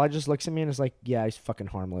probably just looks at me and is like, "Yeah, he's fucking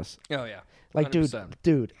harmless." Oh yeah. Like, 100%.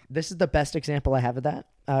 dude, this is the best example I have of that.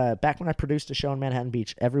 Back when I produced a show in Manhattan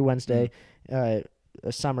Beach every Wednesday,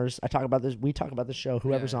 summers, I talk about this. We talk about this show.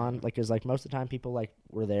 Whoever's on, like, is like most of the time people like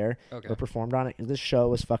were there or performed on it. This show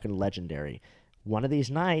was fucking legendary. One of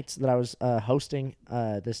these nights that I was hosting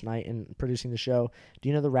this night and producing the show, do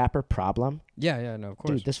you know the rapper Problem? Yeah, no, of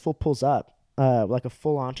course. Dude, this fool pulls up. Like a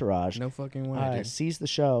full entourage. No fucking way, dude. Sees the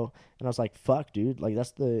show, and I was like, "Fuck, dude! Like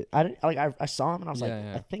that's the I saw him, and I was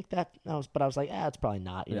I think that but I was like, it's probably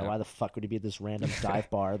not. You know, why the fuck would he be at this random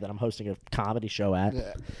dive bar that I'm hosting a comedy show at?"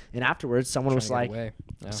 Yeah. And afterwards, somebody was like,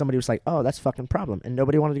 "Oh, that's fucking Problem," and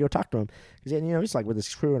nobody wanted to go talk to him because he's like with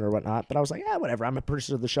his crew and or whatnot. But I was like, whatever. I'm a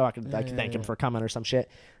producer of the show. I can thank him for coming or some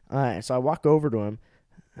shit. And so I walk over to him.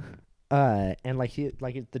 And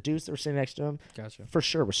the dudes that were sitting next to him, for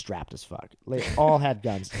sure were strapped as fuck. They all had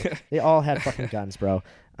guns. They all had fucking guns, bro.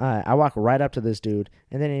 I walk right up to this dude,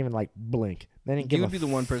 and they didn't even like blink. They didn't give a fuck. You would be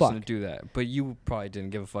the one person to do that, but you probably didn't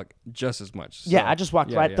give a fuck just as much. So. Yeah, I just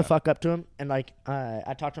walked the fuck up to him, and I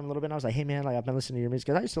talked to him a little bit. And I was like, "Hey man, like I've been listening to your music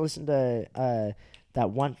because I used to listen to that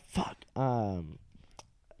one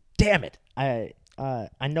damn it, I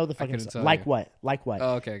know the fucking song. Like What.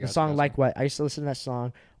 Oh, okay, the song Like What. I used to listen to that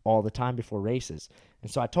song all the time before races. And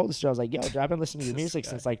so I told this dude, I was like, "Yo, dude, I've been listening to your music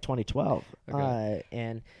since like 2012. Okay.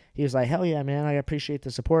 And he was like, "Hell yeah, man. I appreciate the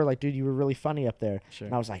support. Like, dude, you were really funny up there." Sure.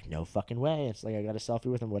 And I was like, "No fucking way." It's like I got a selfie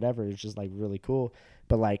with him, whatever. It's just like really cool.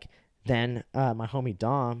 But like then my homie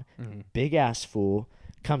Dom, big ass fool,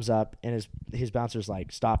 comes up and his bouncers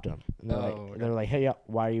like stopped him. And they're like, "Hey,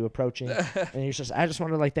 why are you approaching?" And he's just, "I just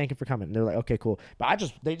wanted to like thank him for coming." And they're like, "Okay, cool." But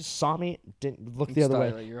they just saw me, didn't look the other way.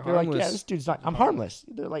 They're like, "Yeah, this dude's not. I'm harmless."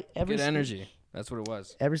 They're like, good energy. That's what it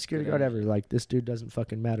was. Every security guard ever, like, this dude doesn't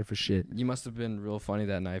fucking matter for shit. You must have been real funny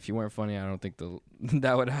that night. If you weren't funny, I don't think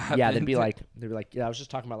that would happen. Yeah, they'd be like, "Yeah, I was just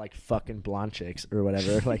talking about like fucking blonde chicks or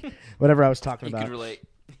whatever, like whatever I was talking about."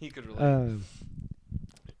 He could relate.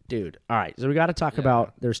 Dude, all right. So we got to talk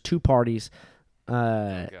about. There's 2 parties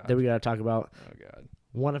that we got to talk about. Oh god.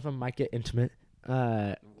 One of them might get intimate.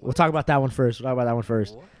 We'll talk about that one first.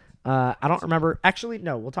 I don't remember. Actually,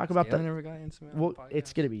 no. We'll talk about that. Never got intimate. Well,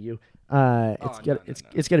 it's gonna be you.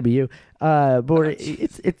 It's gonna be you. But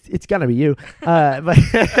it's gonna be you. But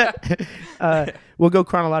we'll go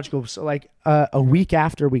chronological. So like a week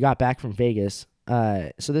after we got back from Vegas.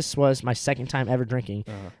 So this was my second time ever drinking.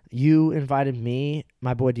 You invited me,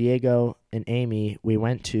 my boy Diego, and Amy. We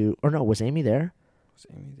went to, or no, was Amy there?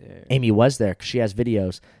 Was Amy there? Amy was there because she has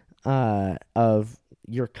videos of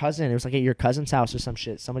your cousin. It was like at your cousin's house or some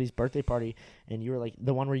shit, somebody's birthday party, and you were like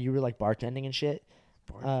the one where you were like bartending and shit.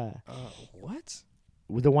 What?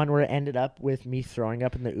 The one where it ended up with me throwing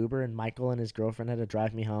up in the Uber and Michael and his girlfriend had to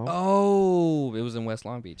drive me home. Oh, it was in West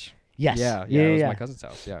Long Beach. Yes. Yeah. It was my cousin's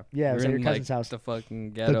house. Yeah. Yeah, it was at your cousin's house. The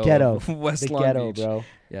fucking ghetto. The ghetto. West the Long ghetto, Beach. bro.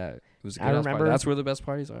 Yeah. It was a good I remember party. That's where the best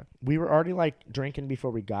parties are. We were already like drinking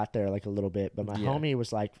before we got there, like a little bit, but my homie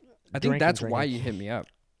was like, I think that's why you hit me up.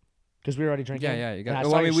 Because we were already drinking. Yeah. You got.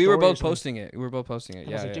 Well, I mean, we were both posting it. We were both posting it.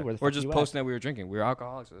 Yeah. We're just posting that we were drinking. We were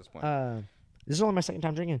alcoholics at this point. This is only my second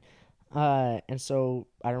time drinking. And so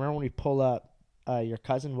I remember when we pull up, your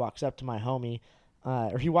cousin walks up to my homie,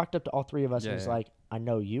 or he walked up to all three of us and was like, I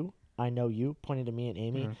know you, pointing to me and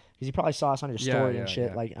Amy. Because he probably saw us on your story and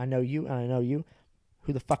shit. Like, I know you and I know you.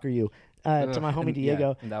 Who the fuck are you? To my homie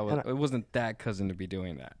Diego. It wasn't that cousin to be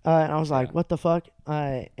doing that. And I was like, what the fuck?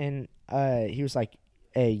 And he was like,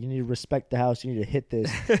 hey, you need to respect the house. You need to hit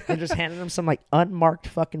this. And just handed him some like unmarked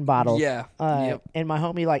fucking bottle. Yeah. And my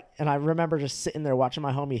homie and I remember just sitting there watching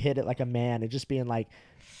my homie hit it like a man and just being like,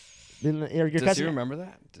 Does cousin, he remember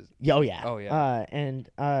that? Oh yeah. Oh yeah. And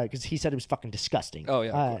because he said it was fucking disgusting. Oh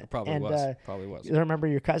yeah. Probably was. I remember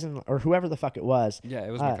your cousin or whoever the fuck it was. Yeah,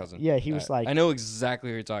 it was my cousin. Yeah, he was like, I know exactly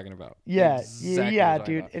what you're talking about. Yeah, yeah,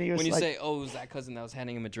 dude. And he was when you like, say, "Oh, it was that cousin that was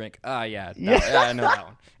handing him a drink." Yeah, I know that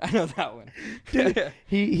one. I know that one. Dude,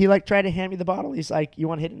 he like tried to hand me the bottle. He's like, "You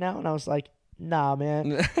want to hit it now?" And I was like, nah,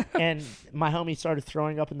 man. And my homie started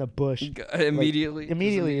throwing up in the bush. Immediately? Like,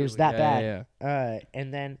 immediately. It was that bad. Yeah.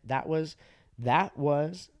 And then that was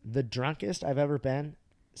the drunkest I've ever been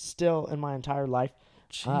still in my entire life.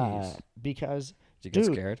 Jeez. Because... Did you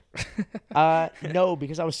get scared? No,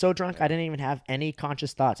 because I was so drunk I didn't even have any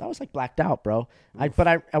conscious thoughts. I was like blacked out, bro. But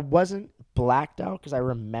I wasn't blacked out because I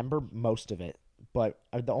remember most of it. But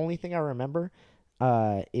the only thing I remember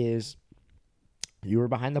is... You were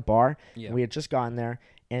behind the bar. Yeah. We had just gotten there,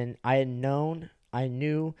 and I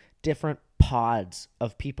knew different pods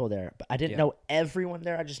of people there, but I didn't know everyone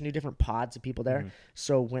there. I just knew different pods of people there. Mm-hmm.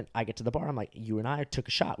 So when I get to the bar, I'm like, you and I took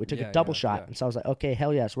a shot. We took a double shot. And so I was like, okay,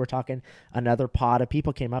 hell yes. We're talking another pod of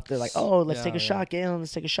people came up. They're like, oh, let's take a shot, Galen.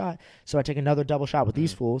 Let's take a shot. So I take another double shot with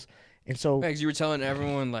these fools. And so, because you were telling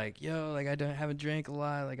everyone like, yo, like I haven't drank a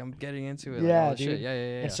lot, like I'm getting into it. Yeah, like, dude. Shit. Yeah.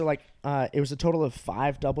 And so like, it was a total of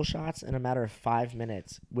 5 double shots in a matter of 5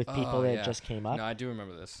 minutes with people that just came up. No, I do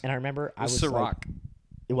remember this. And I remember I was Ciroc. Like,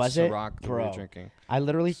 it was it, bro. We drinking. I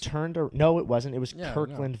literally turned. No, it wasn't. It was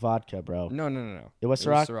Kirkland vodka, bro. No. It was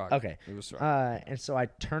Ciroc. Okay. It was Ciroc. And so I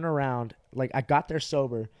turn around, like I got there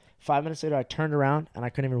sober. 5 minutes later, I turned around and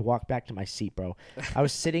I couldn't even walk back to my seat, bro. I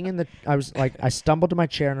was sitting I stumbled to my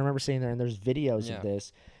chair and I remember sitting there and there's videos of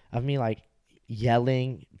this, of me like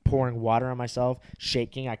yelling, pouring water on myself,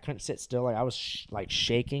 shaking. I couldn't sit still. Like I was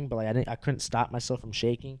shaking, but like I couldn't stop myself from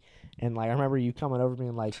shaking. And like I remember you coming over to me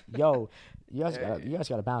and like, yo, you guys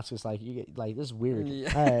gotta bounce. It's like this is weird.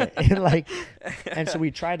 And so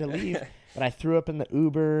we tried to leave, but I threw up in the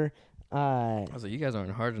Uber. I was like, you guys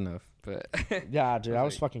aren't hard enough, but yeah, dude, I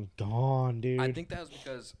was fucking gone, dude. I think that was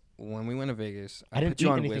because when we went to Vegas, I didn't put you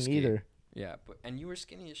eat on anything whiskey. either. Yeah, and you were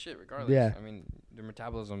skinny as shit regardless. Yeah. I mean, the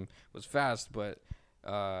metabolism was fast, but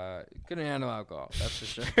couldn't handle alcohol. That's for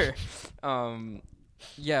sure.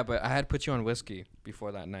 Yeah, but I had put you on whiskey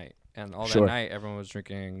before that night, and all that night everyone was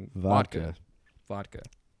drinking vodka,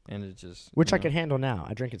 and it just which I can handle now.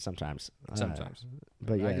 I drink it sometimes.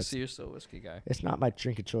 But yeah, I can see you're still a whiskey guy. It's not my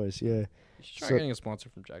drink of choice. Yeah, you should try getting a sponsor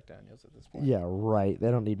from Jack Daniels at this point. Yeah, right. They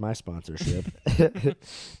don't need my sponsorship.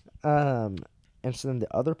 And so then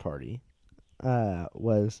the other party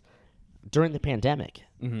was during the pandemic,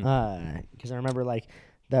 because I remember like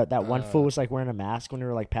that one fool was like wearing a mask when we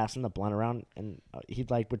were like passing the blunt around, and he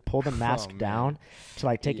like would pull the mask down to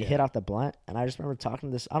like take a hit off the blunt, and I just remember talking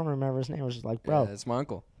to this. I don't remember his name. I was just like, bro, it's my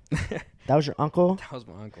uncle. That was your uncle? That was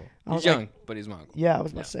my uncle. He's young, but he's my uncle. Yeah, I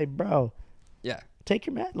was about to say, bro. Yeah. Take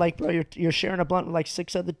your mask, like, bro. You're sharing a blunt with like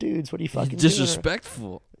 6 other dudes. What are you fucking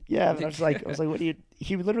disrespectful? Yeah, but I was like, what do you?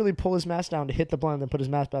 He would literally pull his mask down to hit the blunt, and then put his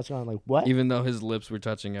mask back on. I'm like, what? Even though his lips were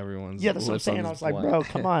touching everyone's. Yeah, that's what I'm saying. I was like, bro,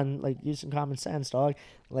 come on, like, use some common sense, dog.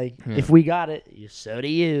 Like, if we got it, so do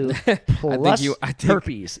you. Plus I think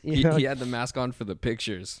herpes. He had the mask on for the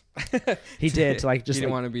pictures. He did, to like just. He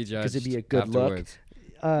didn't want to be judged. Because it'd be a good afterwards.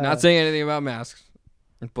 Look. Not saying anything about masks.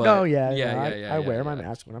 But I wear my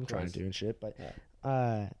mask when I'm trying to do and shit,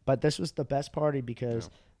 but this was the best party because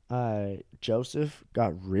Joseph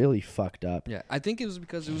got really fucked up. Yeah, I think it was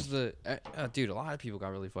because it was dude, a lot of people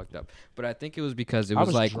got really fucked up, but I think it was because it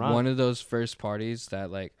was like drunk. One of those first parties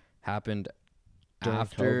that like happened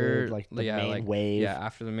after COVID, like the main wave. Yeah,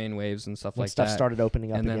 after the main waves and stuff when like stuff that. started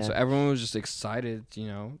opening up and then again. So everyone was just excited,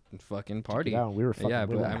 and fucking party. Yeah, we were fucking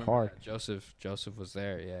we went hard. Joseph was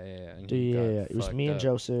there. Yeah. And dude, yeah. It was me and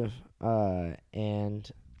Joseph,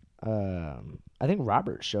 and I think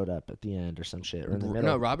Robert showed up at the end or some shit. Or in the middle.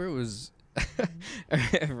 No, Robert was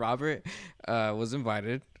Robert was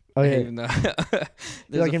invited. Oh yeah. Even though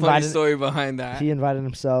there's a funny story behind that. He invited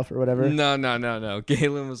himself or whatever. No.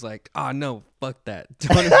 Galen was like, "Oh no, fuck that!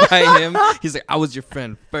 Don't invite him." He's like, "I was your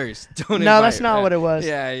friend first. Don't." No, that's not what it was.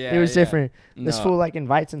 Yeah. It was different. This fool like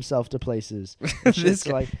invites himself to places. This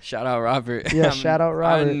guy, like, shout out Robert. Yeah, shout out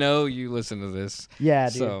Robert. I know you listen to this. Yeah,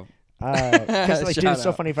 dude. So. Because like, dude, it's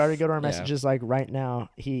so funny. If I were to go to our messages, like right now,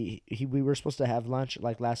 we were supposed to have lunch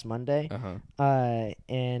like last Monday,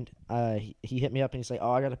 and he hit me up and he's like,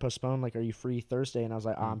 "Oh, I got to postpone. Like, are you free Thursday?" And I was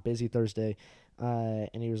like, "Oh, I'm busy Thursday."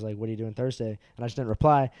 And he was like, "What are you doing Thursday?" And I just didn't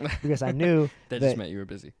reply because I knew that just meant you were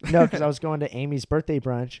busy. No, because I was going to Amy's birthday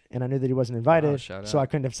brunch and I knew that he wasn't invited, so I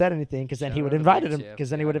couldn't have said anything because then he would have invited him. Because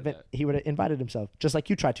then he would have invited himself, just like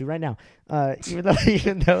you tried to right now.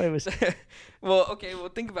 Even though it was. Well, okay. Well,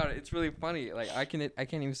 think about it. It's really funny. Like I can't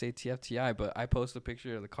even say TFTI, but I post a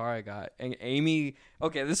picture of the car I got, and Amy.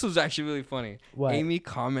 Okay, this was actually really funny. What? Amy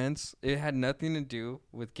comments. It had nothing to do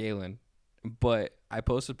with Galen, but I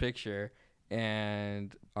post a picture.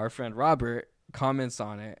 And our friend Robert comments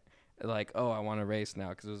on it like, "Oh, I want to race now,"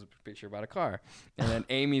 because it was a picture about a car. And then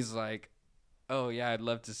Amy's like, "Oh yeah, I'd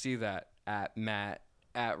love to see that at Matt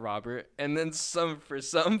at Robert." And then for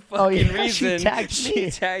some fucking reason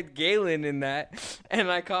she tagged Galen in that.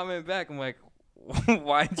 And I comment back, I'm like,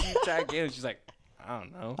 "Why did you tag Galen?" She's like, "I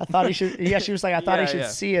don't know. I thought he should." Yeah, she was like, "I thought he should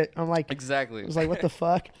see it." I'm like, exactly. I was like, "What the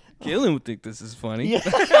fuck?" Galen would think this is funny. Yeah.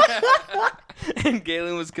 And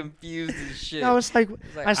Galen was confused as shit. I was like,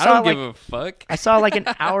 I don't give a fuck. I saw like an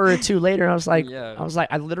hour or two later, and I was like,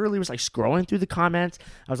 I literally was like scrolling through the comments.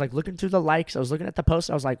 I was like looking through the likes. I was looking at the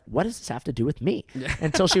post. I was like, what does this have to do with me? Yeah.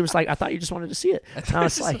 Until she was like, I thought you just wanted to see it. And I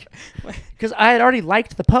was like, because I had already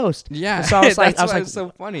liked the post. Yeah. And so I was like, it's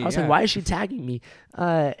so funny. I was like, why is she tagging me?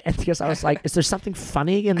 And because I was like, is there something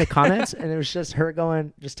funny in the comments? And it was just her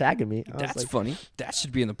just tagging me. That's funny. That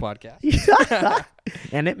should be in the podcast.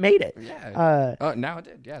 And it made it. Yeah. Now it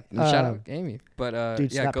did. Yeah. Shout out Amy. But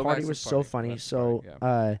dude, so that party was so funny. So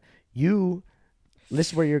this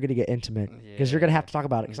is where you're gonna get intimate because you're gonna have to talk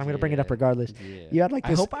about it because I'm gonna bring it up regardless. Yeah. You had like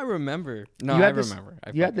this. I hope I remember. No, I remember.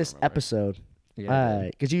 You had this episode.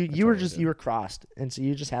 Because you were crossed, and so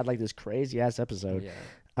you just had like this crazy ass episode.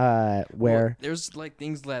 Yeah. Where there's like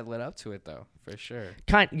things that led up to it though, for sure.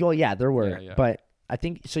 Well, yeah, there were, but I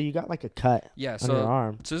think so. You got like a cut on your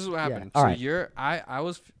arm. So this is what happened. Yeah. So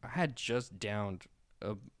I had just downed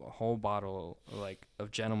a whole bottle like of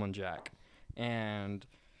Gentleman Jack, and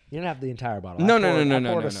you didn't have the entire bottle. No. I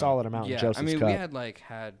poured a solid amount in Joseph's cup. I mean, we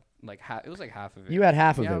had it was like half of it. You had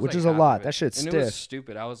half of it, which is a lot. That shit's stiff. It was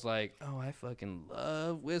stupid. I was like, "Oh, I fucking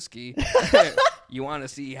love whiskey." You want to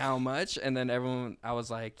see how much? And then I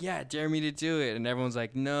was like, "Yeah, dare me to do it." And everyone's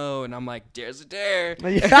like, "No." And I'm like, "Dare's a dare."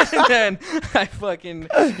 And then I fucking,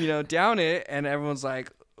 down it. And everyone's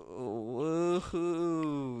like,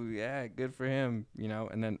 "Woohoo. Yeah, good for him."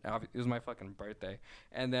 And then it was my fucking birthday.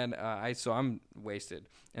 And then so I'm wasted.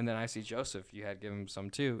 And then I see Joseph. You had given him some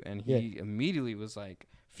too. And he immediately was like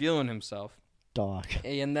feeling himself. Dog.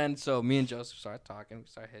 And then so me and Joseph started talking. We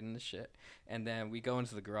started hitting the shit. And then we go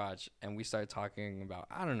into the garage and we started talking about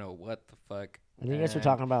I don't know what the fuck. I think you guys were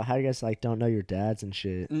talking about how you guys like don't know your dads and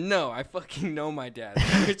shit. No, I fucking know my dad.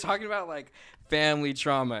 We're talking about like family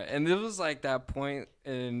trauma. And it was like that point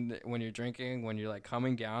when you're drinking, when you're like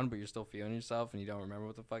coming down but you're still feeling yourself and you don't remember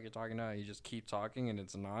what the fuck you're talking about. And you just keep talking and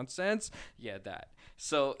it's nonsense. Yeah, that.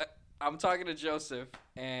 So I'm talking to Joseph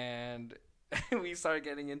and we started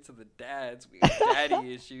getting into the dads. We had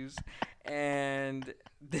daddy issues. And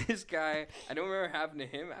this guy, I don't remember what happened to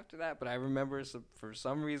him after that, but I remember for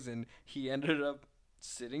some reason he ended up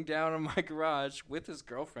sitting down in my garage with his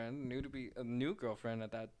girlfriend, knew to be a new girlfriend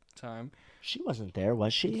at that time. She wasn't there,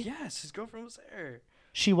 was she? Yes, his girlfriend was there.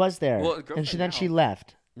 She was there. Well, and then she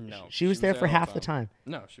left. No. She was there for half the time.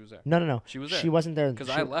 No, she was there. No. She was there. She wasn't there. Because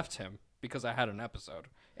I left him because I had an episode.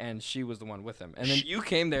 And she was the one with him. And then you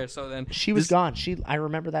came there, so then... She was gone. I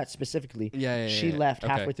remember that specifically. Yeah. She left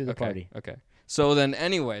halfway through the party. Okay. So then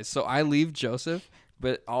anyway, so I leave Joseph,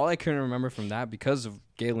 but all I couldn't remember from that, because of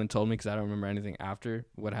Galen told me, because I don't remember anything after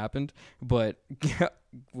what happened, but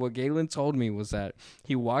what Galen told me was that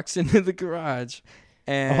he walks into the garage...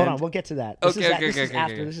 And hold on, we'll get to that. This is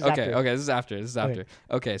after.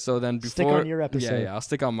 Okay, so then before... Stick on your episode. Yeah, I'll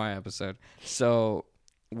stick on my episode. So...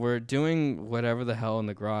 we're doing whatever the hell in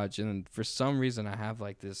the garage, and for some reason I have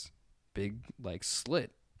like this big like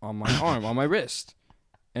slit on my arm, on my wrist,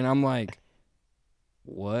 and I'm like,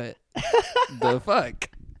 what the fuck?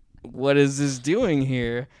 What is this doing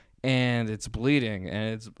here? And it's bleeding,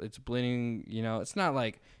 and it's bleeding. You know, it's not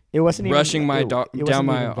like it wasn't rushing even, down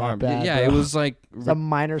my arm. Bad, yeah, bro. it was like it's a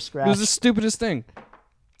minor scratch. It was the stupidest thing.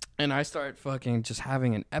 And I start fucking just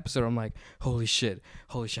having an episode. I'm like, holy shit,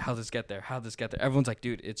 how'd this get there? Everyone's like,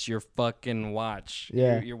 dude, it's your fucking watch.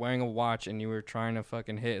 Yeah. You're wearing a watch, and you were trying to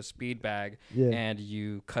fucking hit a speed bag, and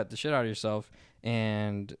you cut the shit out of yourself.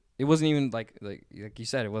 And it wasn't even like you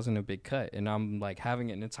said, it wasn't a big cut. And I'm like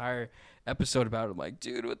having an entire episode about it. I'm like,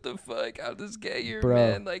 dude, what the fuck? How'd this get here,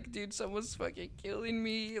 man? Like, dude, someone's fucking killing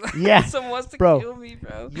me. Like, yeah. Someone wants to kill me,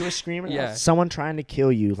 bro. You were screaming about someone trying to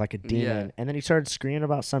kill you like a demon. Yeah. And then he started screaming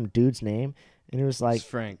about some dude's name. And he was like, it's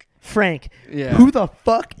Frank. Frank. Yeah. Who the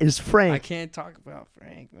fuck is Frank? I can't talk about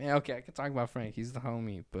Frank, man. Okay, I can talk about Frank. He's the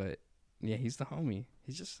homie. But, yeah, he's the homie.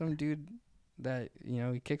 He's just some dude that, you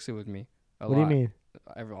know, he kicks it with me a lot. What do you mean?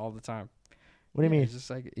 All the time. What do you mean? He's just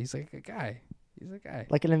like, he's like a guy. He's a guy.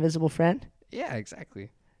 Like an invisible friend? Yeah,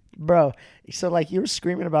 exactly. Bro, so like you were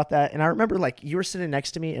screaming about that, and I remember like you were sitting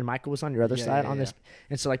next to me, and Michael was on your other side on this,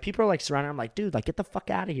 and so like people are like surrounding. I'm like, dude, like get the fuck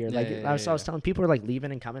out of here. I was telling people were like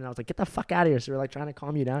leaving and coming. And I was like, get the fuck out of here. So we were like trying to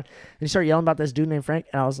calm you down, and you started yelling about this dude named Frank,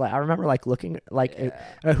 and I was like, I remember like looking like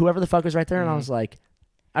whoever the fuck was right there, and I was like.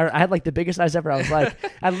 I had like the biggest eyes ever. I was like,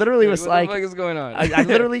 I literally was like, what the fuck is going on? I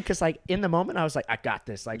literally, because like in the moment, I was like, I got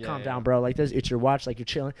this. Like, calm down, bro. Like, this, it's your watch. Like, you're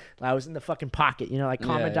chilling. Like, I was in the fucking pocket, you know, like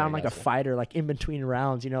calming down like a fighter, like in between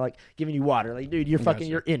rounds, you know, like giving you water. Like, dude, you're fucking,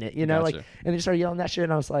 you're in it, you know, like, and they started yelling that shit.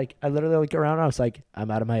 And I was like, I literally look around. And I was like, I'm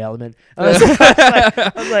out of my element. I was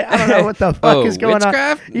like, I don't know what the fuck is going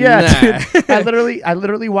witchcraft? On. Yeah, dude. I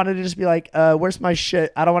literally wanted to just be like, where's my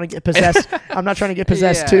shit? I don't want to get possessed. I'm not trying to get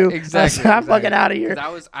possessed too. Exactly. I'm fucking out of here.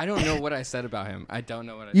 I don't know what I said about him. I don't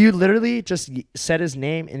know what I You literally just said his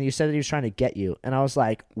name, and you said that he was trying to get you. And I was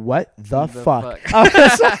like, what the fuck? I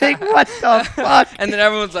was like, what the fuck? And then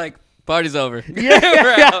everyone's like, party's over.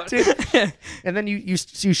 Yeah, dude. And then you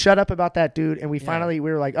shut up about that dude, and we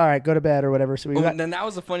were like, all right, go to bed or whatever. So then that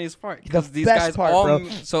was the funniest part. Because these guys bro.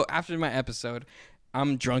 So after my episode,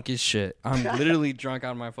 I'm drunk as shit. I'm literally drunk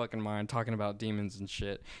out of my fucking mind talking about demons and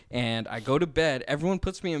shit. And I go to bed. Everyone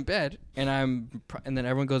puts me in bed, and then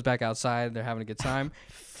everyone goes back outside. They're having a good time.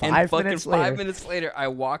 5 minutes later, I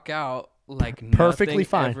walk out like perfectly nothing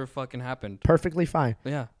fine. Ever fucking happened. Perfectly fine.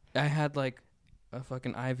 Yeah, I had like a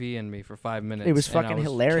fucking IV in me for 5 minutes. It was fucking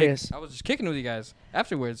hilarious. I was just kicking with you guys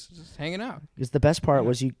afterwards, just hanging out. Because the best part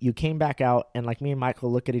was you came back out, and like me and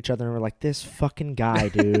Michael look at each other and we're like, this fucking guy,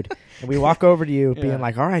 dude. And we walk over to you being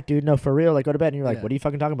like, all right, dude, no, for real, like go to bed. And you're like, what are you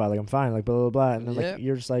fucking talking about? Like, I'm fine, like blah blah blah. And then like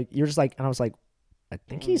you're just like, and I was like, I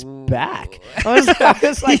think he's back. I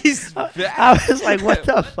was like, he's back. I was like, what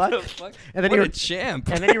the fuck? And then what a champ.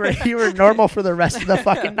 And then you were normal for the rest of the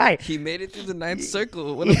fucking night. He made it through the ninth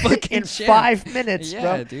circle. What a fucking in champ. 5 minutes, bro.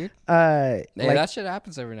 Yeah, dude. Hey, that shit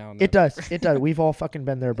happens every now and then. It does. It does. We've all fucking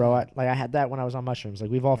been there, bro. I had that when I was on mushrooms.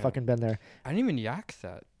 Like we've all fucking been there. I didn't even yak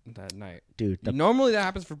that night, dude. Normally that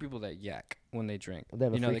happens for people that yak when they drink. They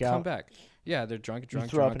have a freak they out. come back. Yeah, they're drunk,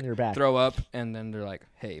 throw up in your back. Throw up, and then they're like,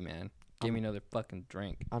 "Hey, man, give me another fucking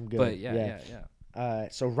drink." I'm good. But yeah.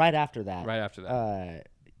 So right after that.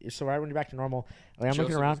 So right when you're back to normal, like I'm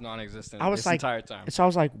looking around. Was non-existent. I was like, entire time. So I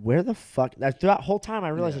was like, where the fuck? Throughout that whole time, I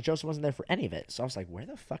realized that Joseph wasn't there for any of it. So I was like, where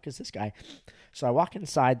the fuck is this guy? So I walk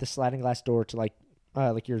inside the sliding glass door to like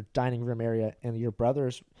your dining room area, and your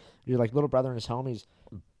like little brother and his homies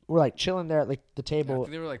were like chilling there at like the table.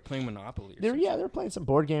 They were like playing Monopoly. They were playing some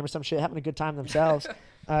board game or some shit, having a good time themselves.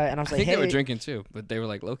 And I was like, I think they were drinking too, but they were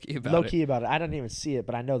like low key about it. I didn't even see it,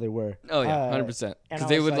 but I know they were. Oh yeah, 100%. Because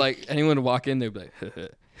they would like anyone would walk in, they'd be like,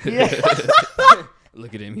 yeah.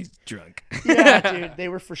 Look at him, he's drunk. Yeah, dude, they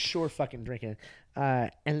were for sure fucking drinking.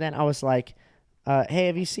 And then I was like, hey,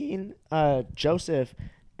 have you seen Joseph?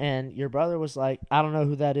 And your brother was like, I don't know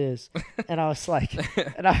who that is. And I was like,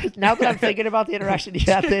 now that I'm thinking about the interaction you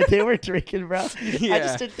had, they were drinking, bro. Yeah. I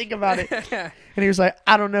just didn't think about it. And he was like,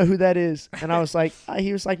 I don't know who that is. And I was like,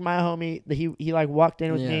 he was like my homie. He like walked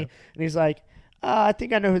in with me, and he's like, I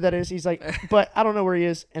think I know who that is. He's like, but I don't know where he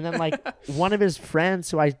is. And then like one of his friends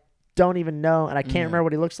who I don't even know, and I can't remember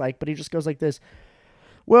what he looks like, but he just goes like this.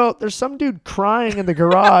 Well, there's some dude crying in the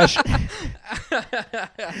garage. And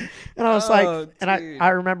I was like, and I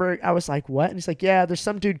remember I was like, what? And he's like, yeah, there's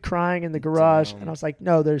some dude crying in the garage. And I was like,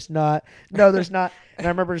 no, there's not. No, there's not. And I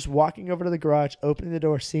remember just walking over to the garage, opening the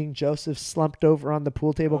door, seeing Joseph slumped over on the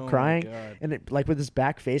pool table crying, and it, like with his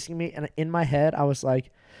back facing me. And in my head, I was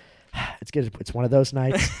like, It's good. It's one of those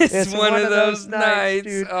nights. It's one of those nights,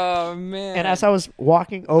 dude. Oh man! And as I was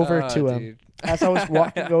walking over to him,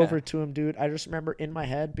 dude, I just remember in my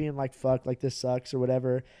head being like, "Fuck, like this sucks" or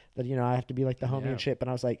whatever. That I have to be like the homie and shit. But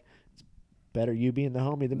I was like, "It's better you being the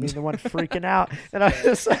homie than being the one freaking out." And I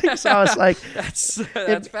was like, "That's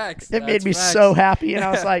facts." It made me so happy, and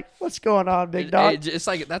I was like, "What's going on, big dog?" It's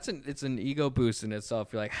like it's an ego boost in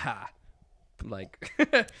itself. You're like, "Ha." Like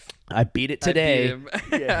I beat it today.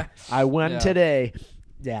 I won today.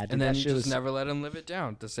 Yeah, dude, and then you just never let him live it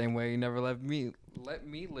down. The same way you never let me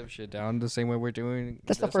live shit down. The same way we're doing.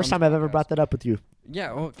 That's the first time I've ever brought that up with you.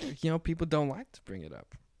 Yeah, well, people don't like to bring it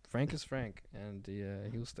up. Frank is Frank, and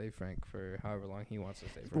he'll stay Frank for however long he wants to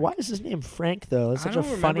stay Frank. Why is his name Frank though? It's such a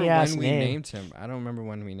funny ass name. We named him. I don't remember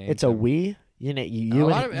when we named him. It's a we. You and him.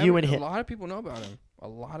 A lot of people know about him. A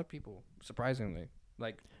lot of people, surprisingly.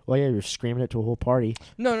 Like, well, yeah, you're screaming it to a whole party.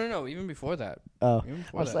 No. Even before that. Oh,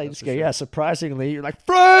 I was like, sure. Yeah. Surprisingly, you're like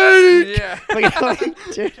Frank. Yeah.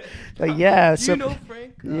 Dude, yeah. Do you know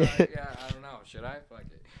Frank? Yeah. I don't know. Should I? Fuck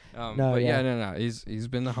it. No. He's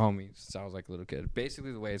been the homie since I was like a little kid.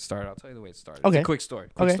 Basically, the way it started. I'll tell you the way it started. Okay. It's a quick story.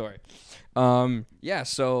 Yeah.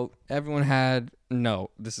 So everyone had. No,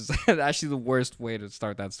 this is actually the worst way to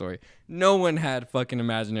start that story. No one had fucking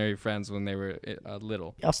imaginary friends when they were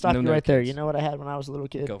little. I'll stop you right there. You know what I had when I was a little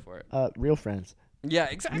kid? Go for it. Real friends. Yeah,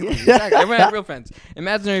 exactly. Everyone had real friends.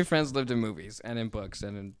 Imaginary friends lived in movies and in books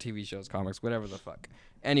and in TV shows, comics, whatever the fuck.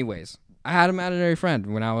 Anyways, I had an imaginary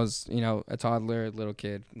friend when I was, a toddler, little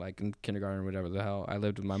kid, like in kindergarten or whatever the hell. I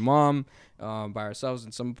lived with my mom by ourselves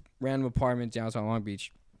in some random apartment downtown Long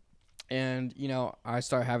Beach. And, I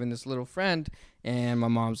start having this little friend, and my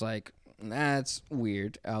mom's like, that's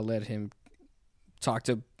weird. I'll let him talk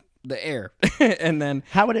to the air. And then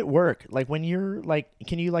how would it work? Like when you're like,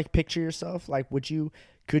 can you like picture yourself? Like,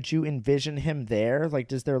 could you envision him there?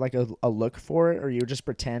 Like, is there like a look for it, or you just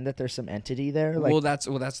pretend that there's some entity there? Like, well, that's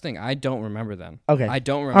the thing. I don't remember then. Okay. I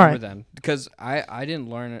don't remember then because I didn't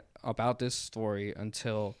learn about this story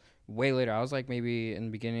until way later. I was like maybe in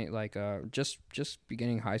the beginning, like just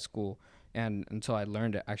beginning high school, and until I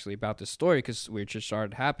learned actually about this story, because we just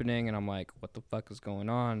started happening, and I'm like, what the fuck is going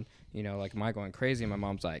on? Like, am I going crazy? And my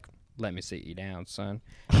mom's like, let me sit you down, son.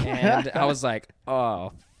 And I was like,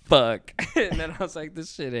 oh fuck. And then I was like,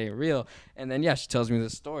 this shit ain't real. And then she tells me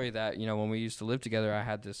this story that when we used to live together, I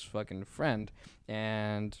had this fucking friend,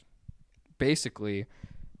 and basically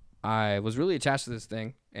I was really attached to this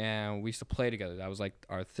thing, and we used to play together. That was like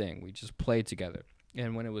our thing. We just played together.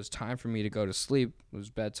 And when it was time for me to go to sleep, it was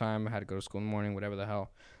bedtime, I had to go to school in the morning, whatever the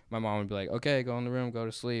hell, my mom would be like, okay, go in the room, go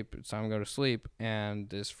to sleep. It's time to go to sleep. And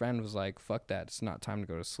this friend was like, fuck that. It's not time to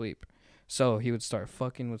go to sleep. So he would start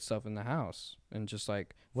fucking with stuff in the house and just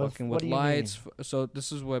like fucking with lights. So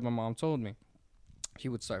this is what my mom told me. He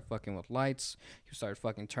would start fucking with lights. He would start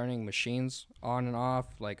fucking turning machines on and off,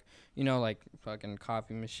 like fucking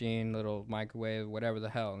coffee machine, little microwave, whatever the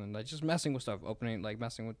hell, and like just messing with stuff,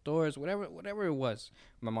 messing with doors, whatever it was.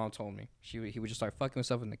 My mom told me he would just start fucking with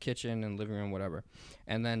stuff in the kitchen and living room, whatever.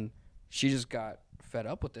 And then she just got fed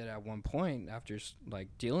up with it at one point after like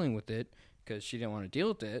dealing with it, because she didn't want to deal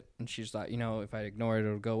with it, and she just thought, if I ignore it,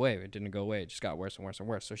 it'll go away. It didn't go away. It just got worse and worse and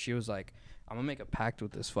worse. So she was like, I'm gonna make a pact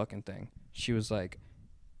with this fucking thing. She was like,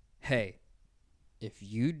 hey, if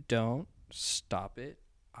you don't stop it,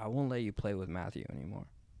 I won't let you play with Matthew anymore.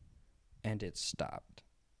 And it stopped.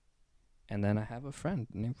 And then I have a friend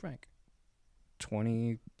named Frank.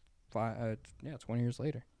 20 years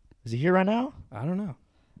later. Is he here right now? I don't know.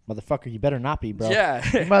 Motherfucker, you better not be, bro.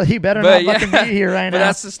 Yeah. Well, he better not fucking be here right now. But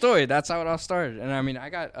that's the story. That's how it all started. And I mean, I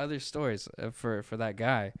got other stories for that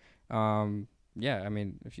guy. Yeah, I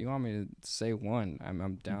mean, if you want me to say one,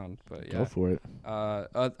 I'm down. But yeah, go for it.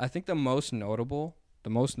 I think the most notable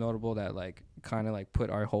that like kind of like put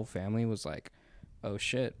our whole family was like, oh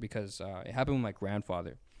shit, because it happened with my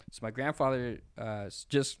grandfather. So my grandfather,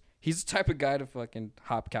 he's the type of guy to fucking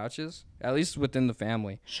hop couches, at least within the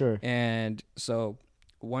family. Sure. And so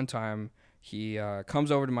one time he comes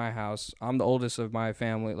over to my house. I'm the oldest of my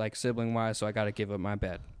family, like sibling wise, so I got to give up my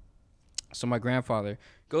bed. So my grandfather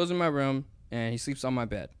goes in my room and he sleeps on my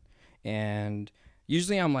bed. And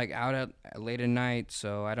usually I'm like out at late at night,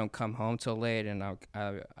 so I don't come home till late, and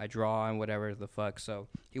I draw and whatever the fuck. So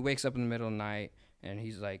he wakes up in the middle of the night and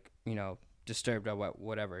he's like, disturbed by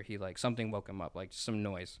whatever. He like something woke him up, like some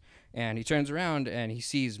noise. And he turns around and he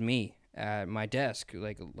sees me at my desk,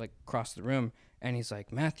 like across the room, and he's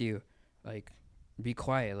like, Matthew, like, be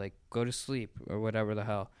quiet, like go to sleep or whatever the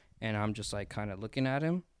hell. And I'm just like kind of looking at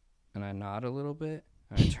him, and I nod a little bit.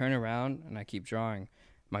 And I turn around and I keep drawing.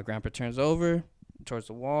 My grandpa turns over towards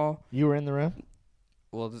the wall. You were in the room?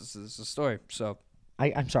 Well, this is a story. So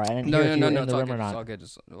I'm sorry, I didn't hear if you were in the room or not. It's all good.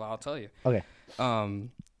 Well, I'll tell you. Okay.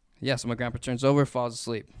 Yeah, so my grandpa turns over, falls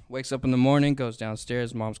asleep. Wakes up in the morning, goes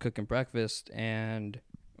downstairs. Mom's cooking breakfast, and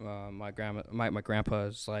my grandpa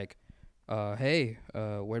is like, "Hey,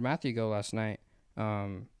 where'd Matthew go last night?"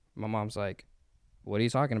 My mom's like, "What are you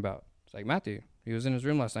talking about?" It's like, "Matthew, he was in his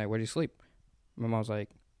room last night. Where'd he sleep?" My mom's like,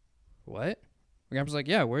 "What?" My grandpa's like,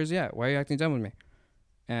 "Yeah, where's he at? Why are you acting dumb with me?"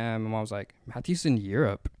 And my mom's like, "Matthew's in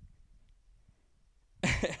Europe."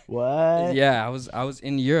 What? Yeah, I was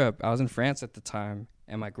in Europe. I was in France at the time,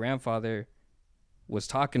 and my grandfather was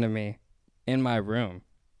talking to me in my room,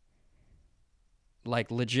 like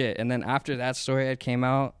legit. And then after that story had came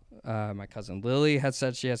out, my cousin Lily had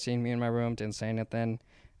said she had seen me in my room, didn't say anything.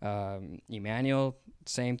 Emmanuel,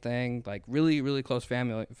 same thing. Like really, really close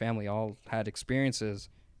family all had experiences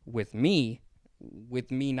with me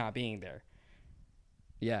not being there.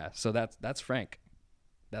 Yeah, so that's Frank.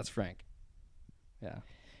 That's Frank. Yeah.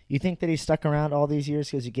 You think that he stuck around all these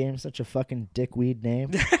years because you gave him such a fucking dickweed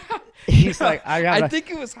name? He's like, I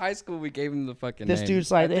think it was high school we gave him the fucking this name.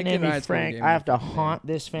 Dude's like, they named me Frank. I have to haunt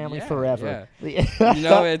this family forever. Yeah.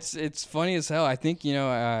 It's funny as hell. I think,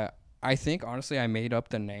 I think honestly I made up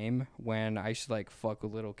the name when I used to like fuck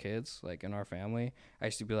with little kids, like in our family. I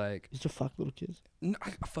used to be like, used to fuck little kids? No,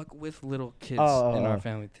 I fuck with little kids in our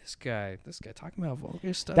family. This guy talking about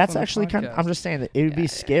vulgar stuff. That's actually kind of, I'm just saying that it would be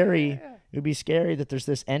scary. It would be scary that there's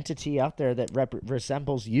this entity out there that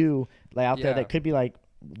resembles you, like out there that could be like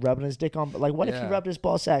rubbing his dick on. But like, what if he rubbed his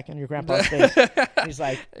ball sack on your grandpa's face? He's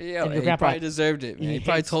like, yeah, and your grandpa probably deserved it. Man. He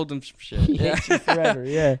probably told him some shit. He hates you forever.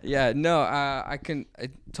 Yeah. Yeah. No,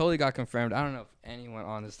 it totally got confirmed. I don't know if anyone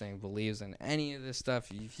on this thing believes in any of this stuff.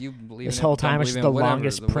 If you believe this in whole it, time, it's the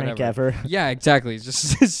longest prank ever. Yeah, exactly. It's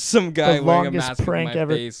just some guy wearing a mask on my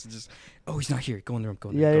face. Just, oh, he's not here. Go in the room.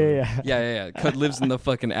 Go in the room. Yeah. Cud lives in the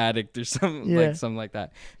fucking attic or something like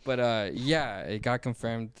that. But it got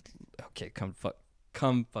confirmed. Okay, come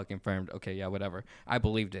fucking confirmed. Okay, yeah, whatever. I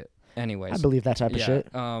believed it. Anyways, I believe that type of shit.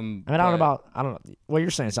 I don't know. What you're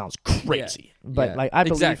saying sounds crazy, but like I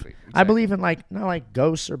believe, exactly. I believe in like not like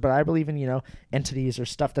ghosts but I believe in entities or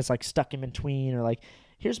stuff that's like stuck in between or like.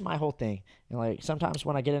 Here's my whole thing, and like sometimes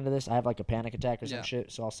when I get into this, I have like a panic attack or some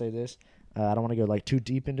shit. So I'll say this. I don't want to go like too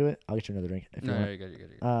deep into it. I'll get you another drink. You're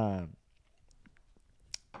good.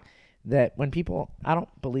 That when people, I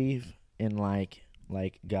don't believe in like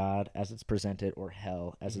God as it's presented or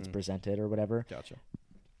hell as it's presented or whatever. Gotcha.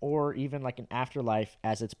 Or even like an afterlife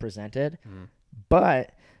as it's presented.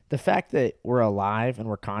 But the fact that we're alive and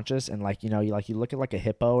we're conscious and like, you look at like a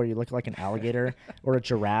hippo or you look at like an alligator or a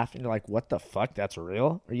giraffe and you're like, what the fuck? That's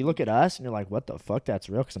real? Or you look at us and you're like, what the fuck? That's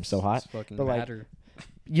real because I'm so hot. It's fucking but matter.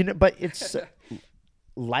 Like, but it's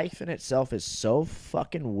life in itself is so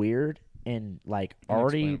fucking weird and like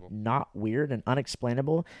already not weird and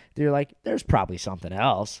unexplainable. They're like, there's probably something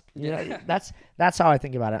else. That's how I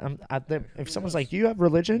think about it. If someone's like, do you have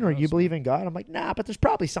religion or you believe in God? I'm like, nah, but there's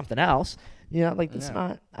probably something else. It's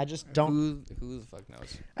not. I just don't. Who the fuck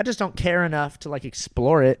knows? I just don't care enough to like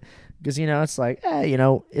explore it because it's like,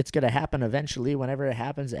 it's gonna happen eventually. Whenever it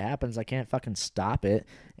happens, it happens. I can't fucking stop it.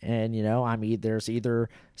 And there's either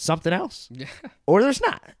something else, or there's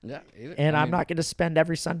not. Yeah. And I'm not gonna spend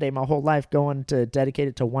every Sunday my whole life going to dedicate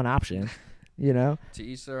it to one option. To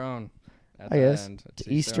each their own. I guess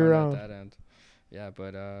to each their own. At that end. Yeah,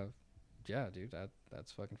 but yeah, dude,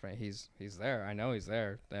 that's fucking Frank. He's there. I know he's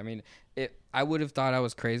there. I mean, I would have thought I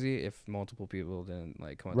was crazy if multiple people didn't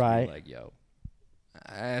like come up to me like, yo,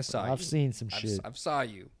 I saw you. I've seen some shit. I've saw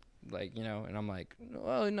you. Like, and I'm like,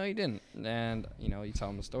 well, no, you didn't. And, you tell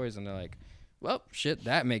them the stories and they're like, well, shit,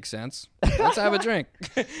 that makes sense. Let's have a drink.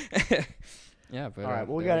 Yeah, but all right,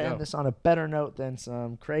 well, we got to end this on a better note than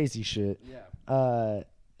some crazy shit. Yeah.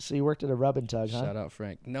 So you worked at a rub and tug, huh? Shout out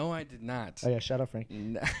Frank. No, I did not. Oh, yeah, shout out Frank.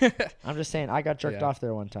 I'm just saying, I got jerked off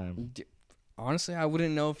there one time. Honestly, I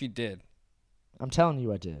wouldn't know if you did. I'm telling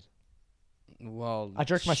you I did. Well, I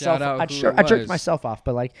jerked myself. I jerked myself off,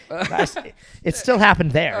 but like, it still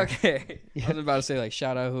happened there. Okay, I was about to say like,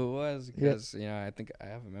 shout out who it was because I think I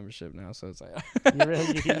have a membership now, so it's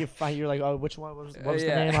like you're like, oh, which one was the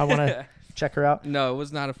name? I want to check her out. No, it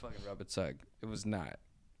was not a fucking rub and tug. It was not,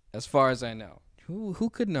 as far as I know. Who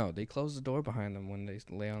could know? They close the door behind them when they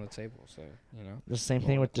lay on the table, so The same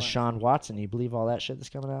thing with Deshaun Watson. You believe all that shit that's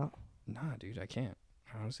coming out? Nah, dude, I can't.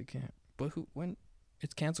 I honestly can't. But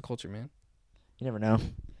it's cancel culture, man. You never know.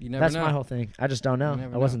 That's my whole thing. I just don't know.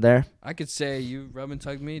 I wasn't there. I could say you rub and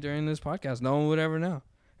tug me during this podcast. No one would ever know.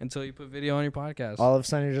 until you put video on your podcast. All of a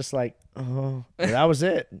sudden, you're just like, oh, that was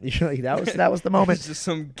it. You're like, that was the moment. It's just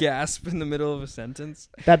some gasp in the middle of a sentence.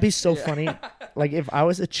 That'd be so funny. Like if I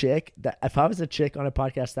was a chick on a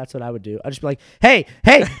podcast, that's what I would do. I'd just be like, hey,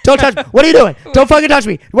 don't touch me. What are you doing? Don't fucking touch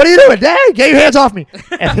me. What are you doing? Hey, get your hands off me.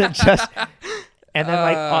 And then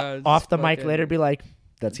like off the mic later, be like,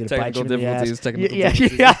 that's gonna bite you in the ass. Technical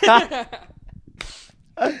difficulties. Get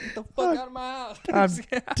the fuck out of my house. I'm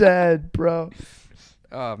dead, bro.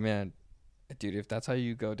 Oh man, dude, if that's how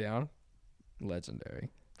you go down, legendary.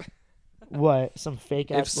 What? Some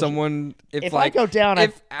fake ass. If I go down,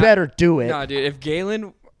 I better do it. No, dude. If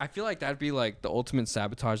Galen, I feel like that'd be like the ultimate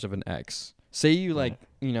sabotage of an ex. Say you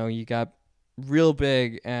you got real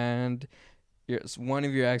big, and one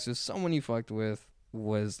of your exes, someone you fucked with,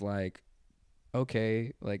 was like,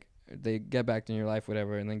 okay, like they get back in your life,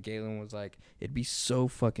 whatever, and then Galen was like, it'd be so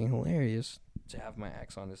fucking hilarious to have my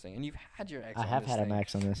ex on this thing, and you've had your ex. I have had an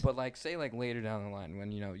ex on this, but like, say like later down the line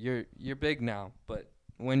when you're big now, but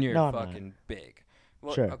when you're fucking big,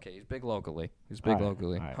 well, sure. Okay, he's big locally.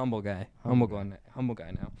 Right. Humble guy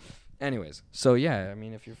now. Anyways, so yeah, I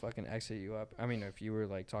mean, if your fucking ex hit you up, I mean, if you were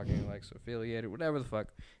like talking like affiliated, whatever the fuck,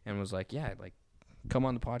 and was like, yeah, like come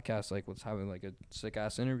on the podcast, like let's have like a sick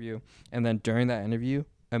ass interview, and then during that interview,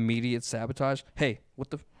 immediate sabotage. Hey, what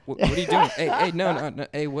are you doing? hey, no.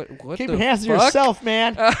 Hey, what? Keep your hands to yourself,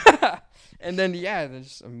 man. And then there's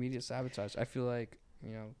just immediate sabotage. I feel like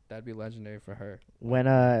that'd be legendary for her. When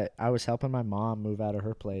I was helping my mom move out of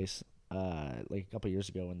her place, like a couple years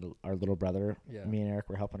ago, when our little brother, me and Eric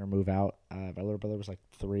were helping her move out. My little brother was like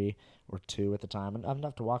 3 or 2 at the time, and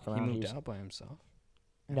enough to walk around. He moved out by himself.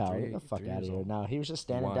 No, get the fuck out of here. No, he was just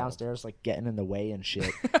standing downstairs, like getting in the way and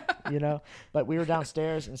shit, But we were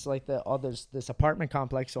downstairs, and it's like this apartment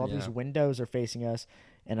complex, so all these windows are facing us.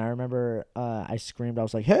 And I remember I screamed, I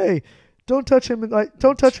was like, "Hey, don't touch him!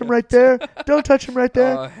 Don't touch him right there! Don't touch him right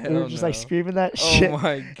there!" Oh, we were just like screaming that shit. Oh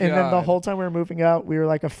my god! And then the whole time we were moving out, we were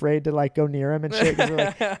like afraid to like go near him and shit. Cause we were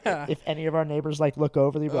like, if any of our neighbors like look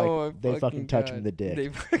over, they'd be like, "They fucking touch him the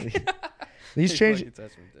dick." These change,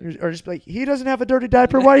 or just be like, he doesn't have a dirty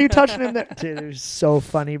diaper. Why are you touching him there? Dude, it was so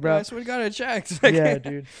funny, bro. That's what we got it checked. Yeah,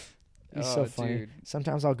 dude. He's so funny. Dude.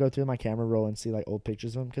 Sometimes I'll go through my camera roll and see like old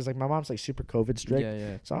pictures of him because like my mom's like super COVID strict.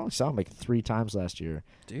 Yeah. So I only saw him like 3 times last year.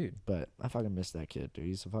 Dude. But I fucking miss that kid, dude.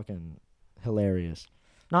 He's fucking hilarious.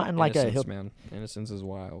 Not in like man. Innocence is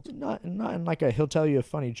wild. Not in like a he'll tell you a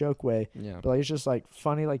funny joke way. Yeah. But like, it's just like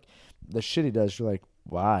funny, like the shit he does. You're like,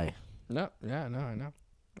 why? No. Yeah. No. I know.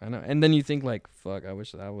 And then you think like, fuck, I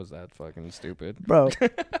wish that was that fucking stupid. Bro,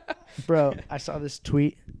 I saw this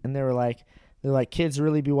tweet and they're like, kids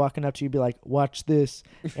really be walking up to you, be like, watch this,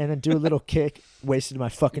 and then do a little kick. Wasted my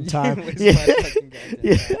fucking time. But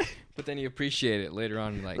then you appreciate it later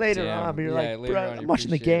on. Like, but you're like, bro, I'm watching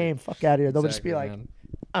the game. Fuck out of here. They'll just be like,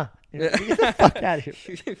 get the fuck out of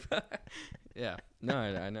here. Yeah. No,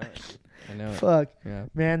 I know. I know. Fuck. Yeah.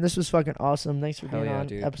 Man, this was fucking awesome. Thanks for being on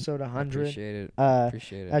episode 100. Appreciate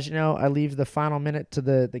it. As you know, I leave the final minute to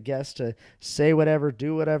the guest to say whatever,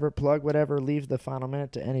 do whatever, plug whatever. Leave the final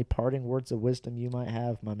minute to any parting words of wisdom you might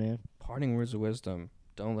have, my man. Parting words of wisdom.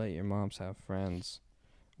 Don't let your moms have friends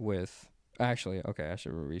with... Actually, okay, I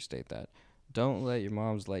should restate that. Don't let your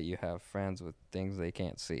moms let you have friends with things they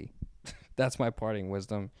can't see. That's my parting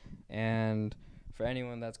wisdom. And for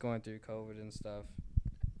anyone that's going through COVID and stuff,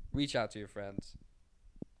 reach out to your friends,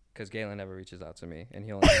 because Galen never reaches out to me, and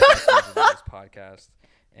he only talks about this podcast,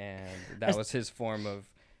 and that was his form of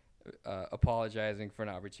apologizing for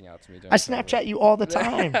not reaching out to me. I Snapchat you all the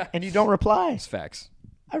time, and you don't reply. It's facts.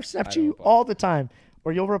 I Snapchat you all the time,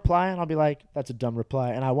 or you'll reply, and I'll be like, "That's a dumb reply,"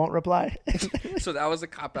 and I won't reply. So that was a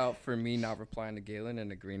cop out for me not replying to Galen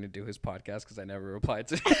and agreeing to do his podcast because I never replied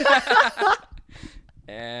to.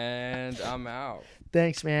 And I'm out.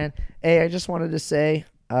 Thanks, man. Hey, I just wanted to say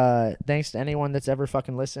thanks to anyone that's ever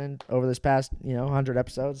fucking listened over this past 100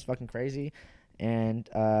 episodes. It's fucking crazy. And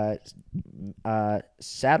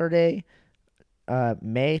Saturday,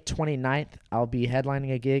 May 29th, I'll be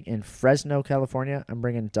headlining a gig in Fresno, California. I'm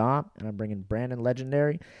bringing Dom and I'm bringing Brandon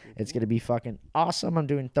Legendary. It's going to be fucking awesome. I'm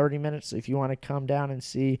doing 30 minutes. So if you want to come down and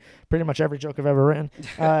see pretty much every joke I've ever written,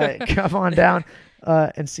 come on down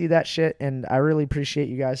and see that shit. And I really appreciate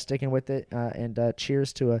you guys sticking with it. And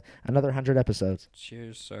cheers to another 100 episodes.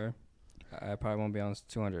 Cheers, sir. I probably won't be on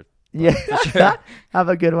 200. Yeah. Sure. Have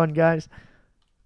a good one, guys.